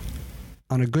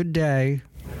 on a good day,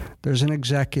 there's an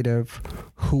executive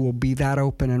who will be that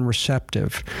open and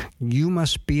receptive. You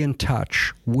must be in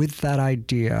touch with that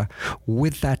idea,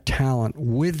 with that talent,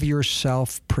 with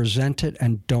yourself. Present it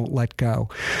and don't let go.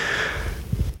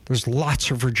 There's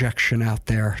lots of rejection out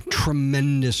there,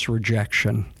 tremendous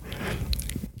rejection.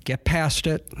 Get past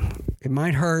it. It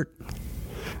might hurt.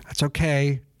 That's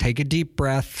okay. Take a deep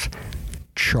breath,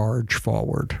 charge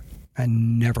forward,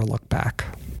 and never look back.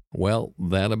 Well,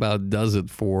 that about does it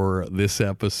for this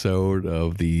episode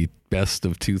of the Best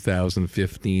of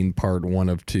 2015, Part 1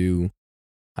 of 2.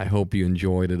 I hope you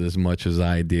enjoyed it as much as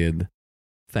I did.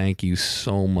 Thank you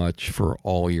so much for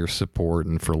all your support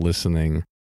and for listening.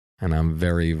 And I'm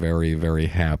very, very, very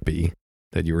happy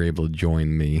that you were able to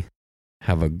join me.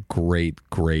 Have a great,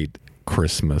 great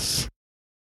Christmas.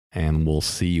 And we'll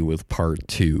see you with part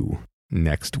 2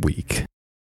 next week.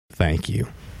 Thank you.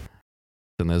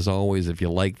 And as always, if you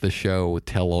like the show,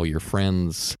 tell all your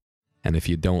friends. And if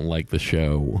you don't like the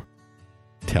show,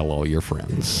 tell all your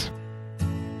friends.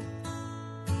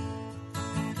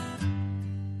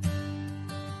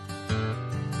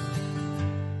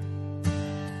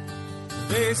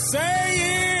 They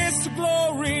say it's the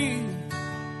glory.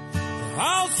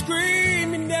 I'll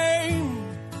scream your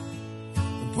name,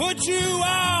 put you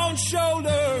on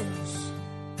shoulders,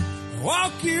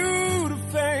 walk you to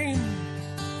fame.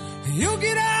 You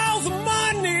get all the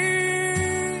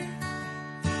money,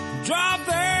 drive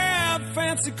that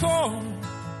fancy car.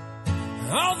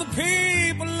 All the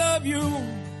people love you,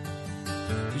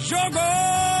 'cause you're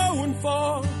going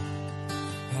far.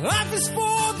 Life is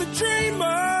for the dreamers,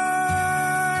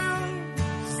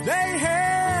 they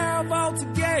have all to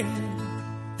gain.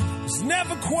 It's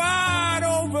never quite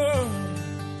over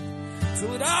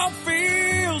till it all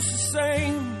feels the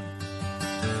same.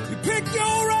 You pick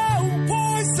your own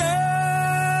poison,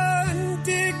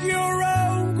 dig your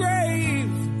own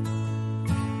grave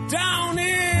down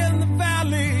in the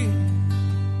valley.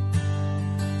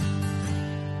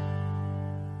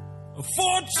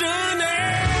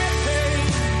 Fortunate.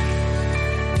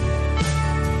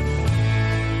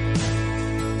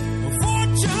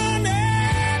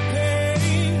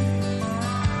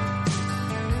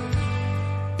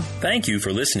 Thank you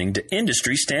for listening to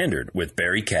Industry Standard with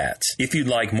Barry Katz. If you'd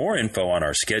like more info on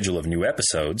our schedule of new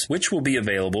episodes, which will be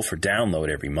available for download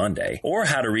every Monday, or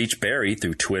how to reach Barry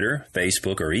through Twitter,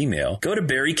 Facebook, or email, go to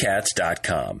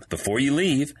barrykatz.com. Before you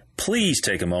leave, please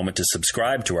take a moment to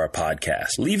subscribe to our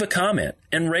podcast, leave a comment,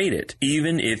 and rate it,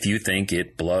 even if you think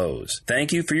it blows.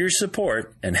 Thank you for your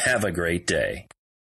support, and have a great day.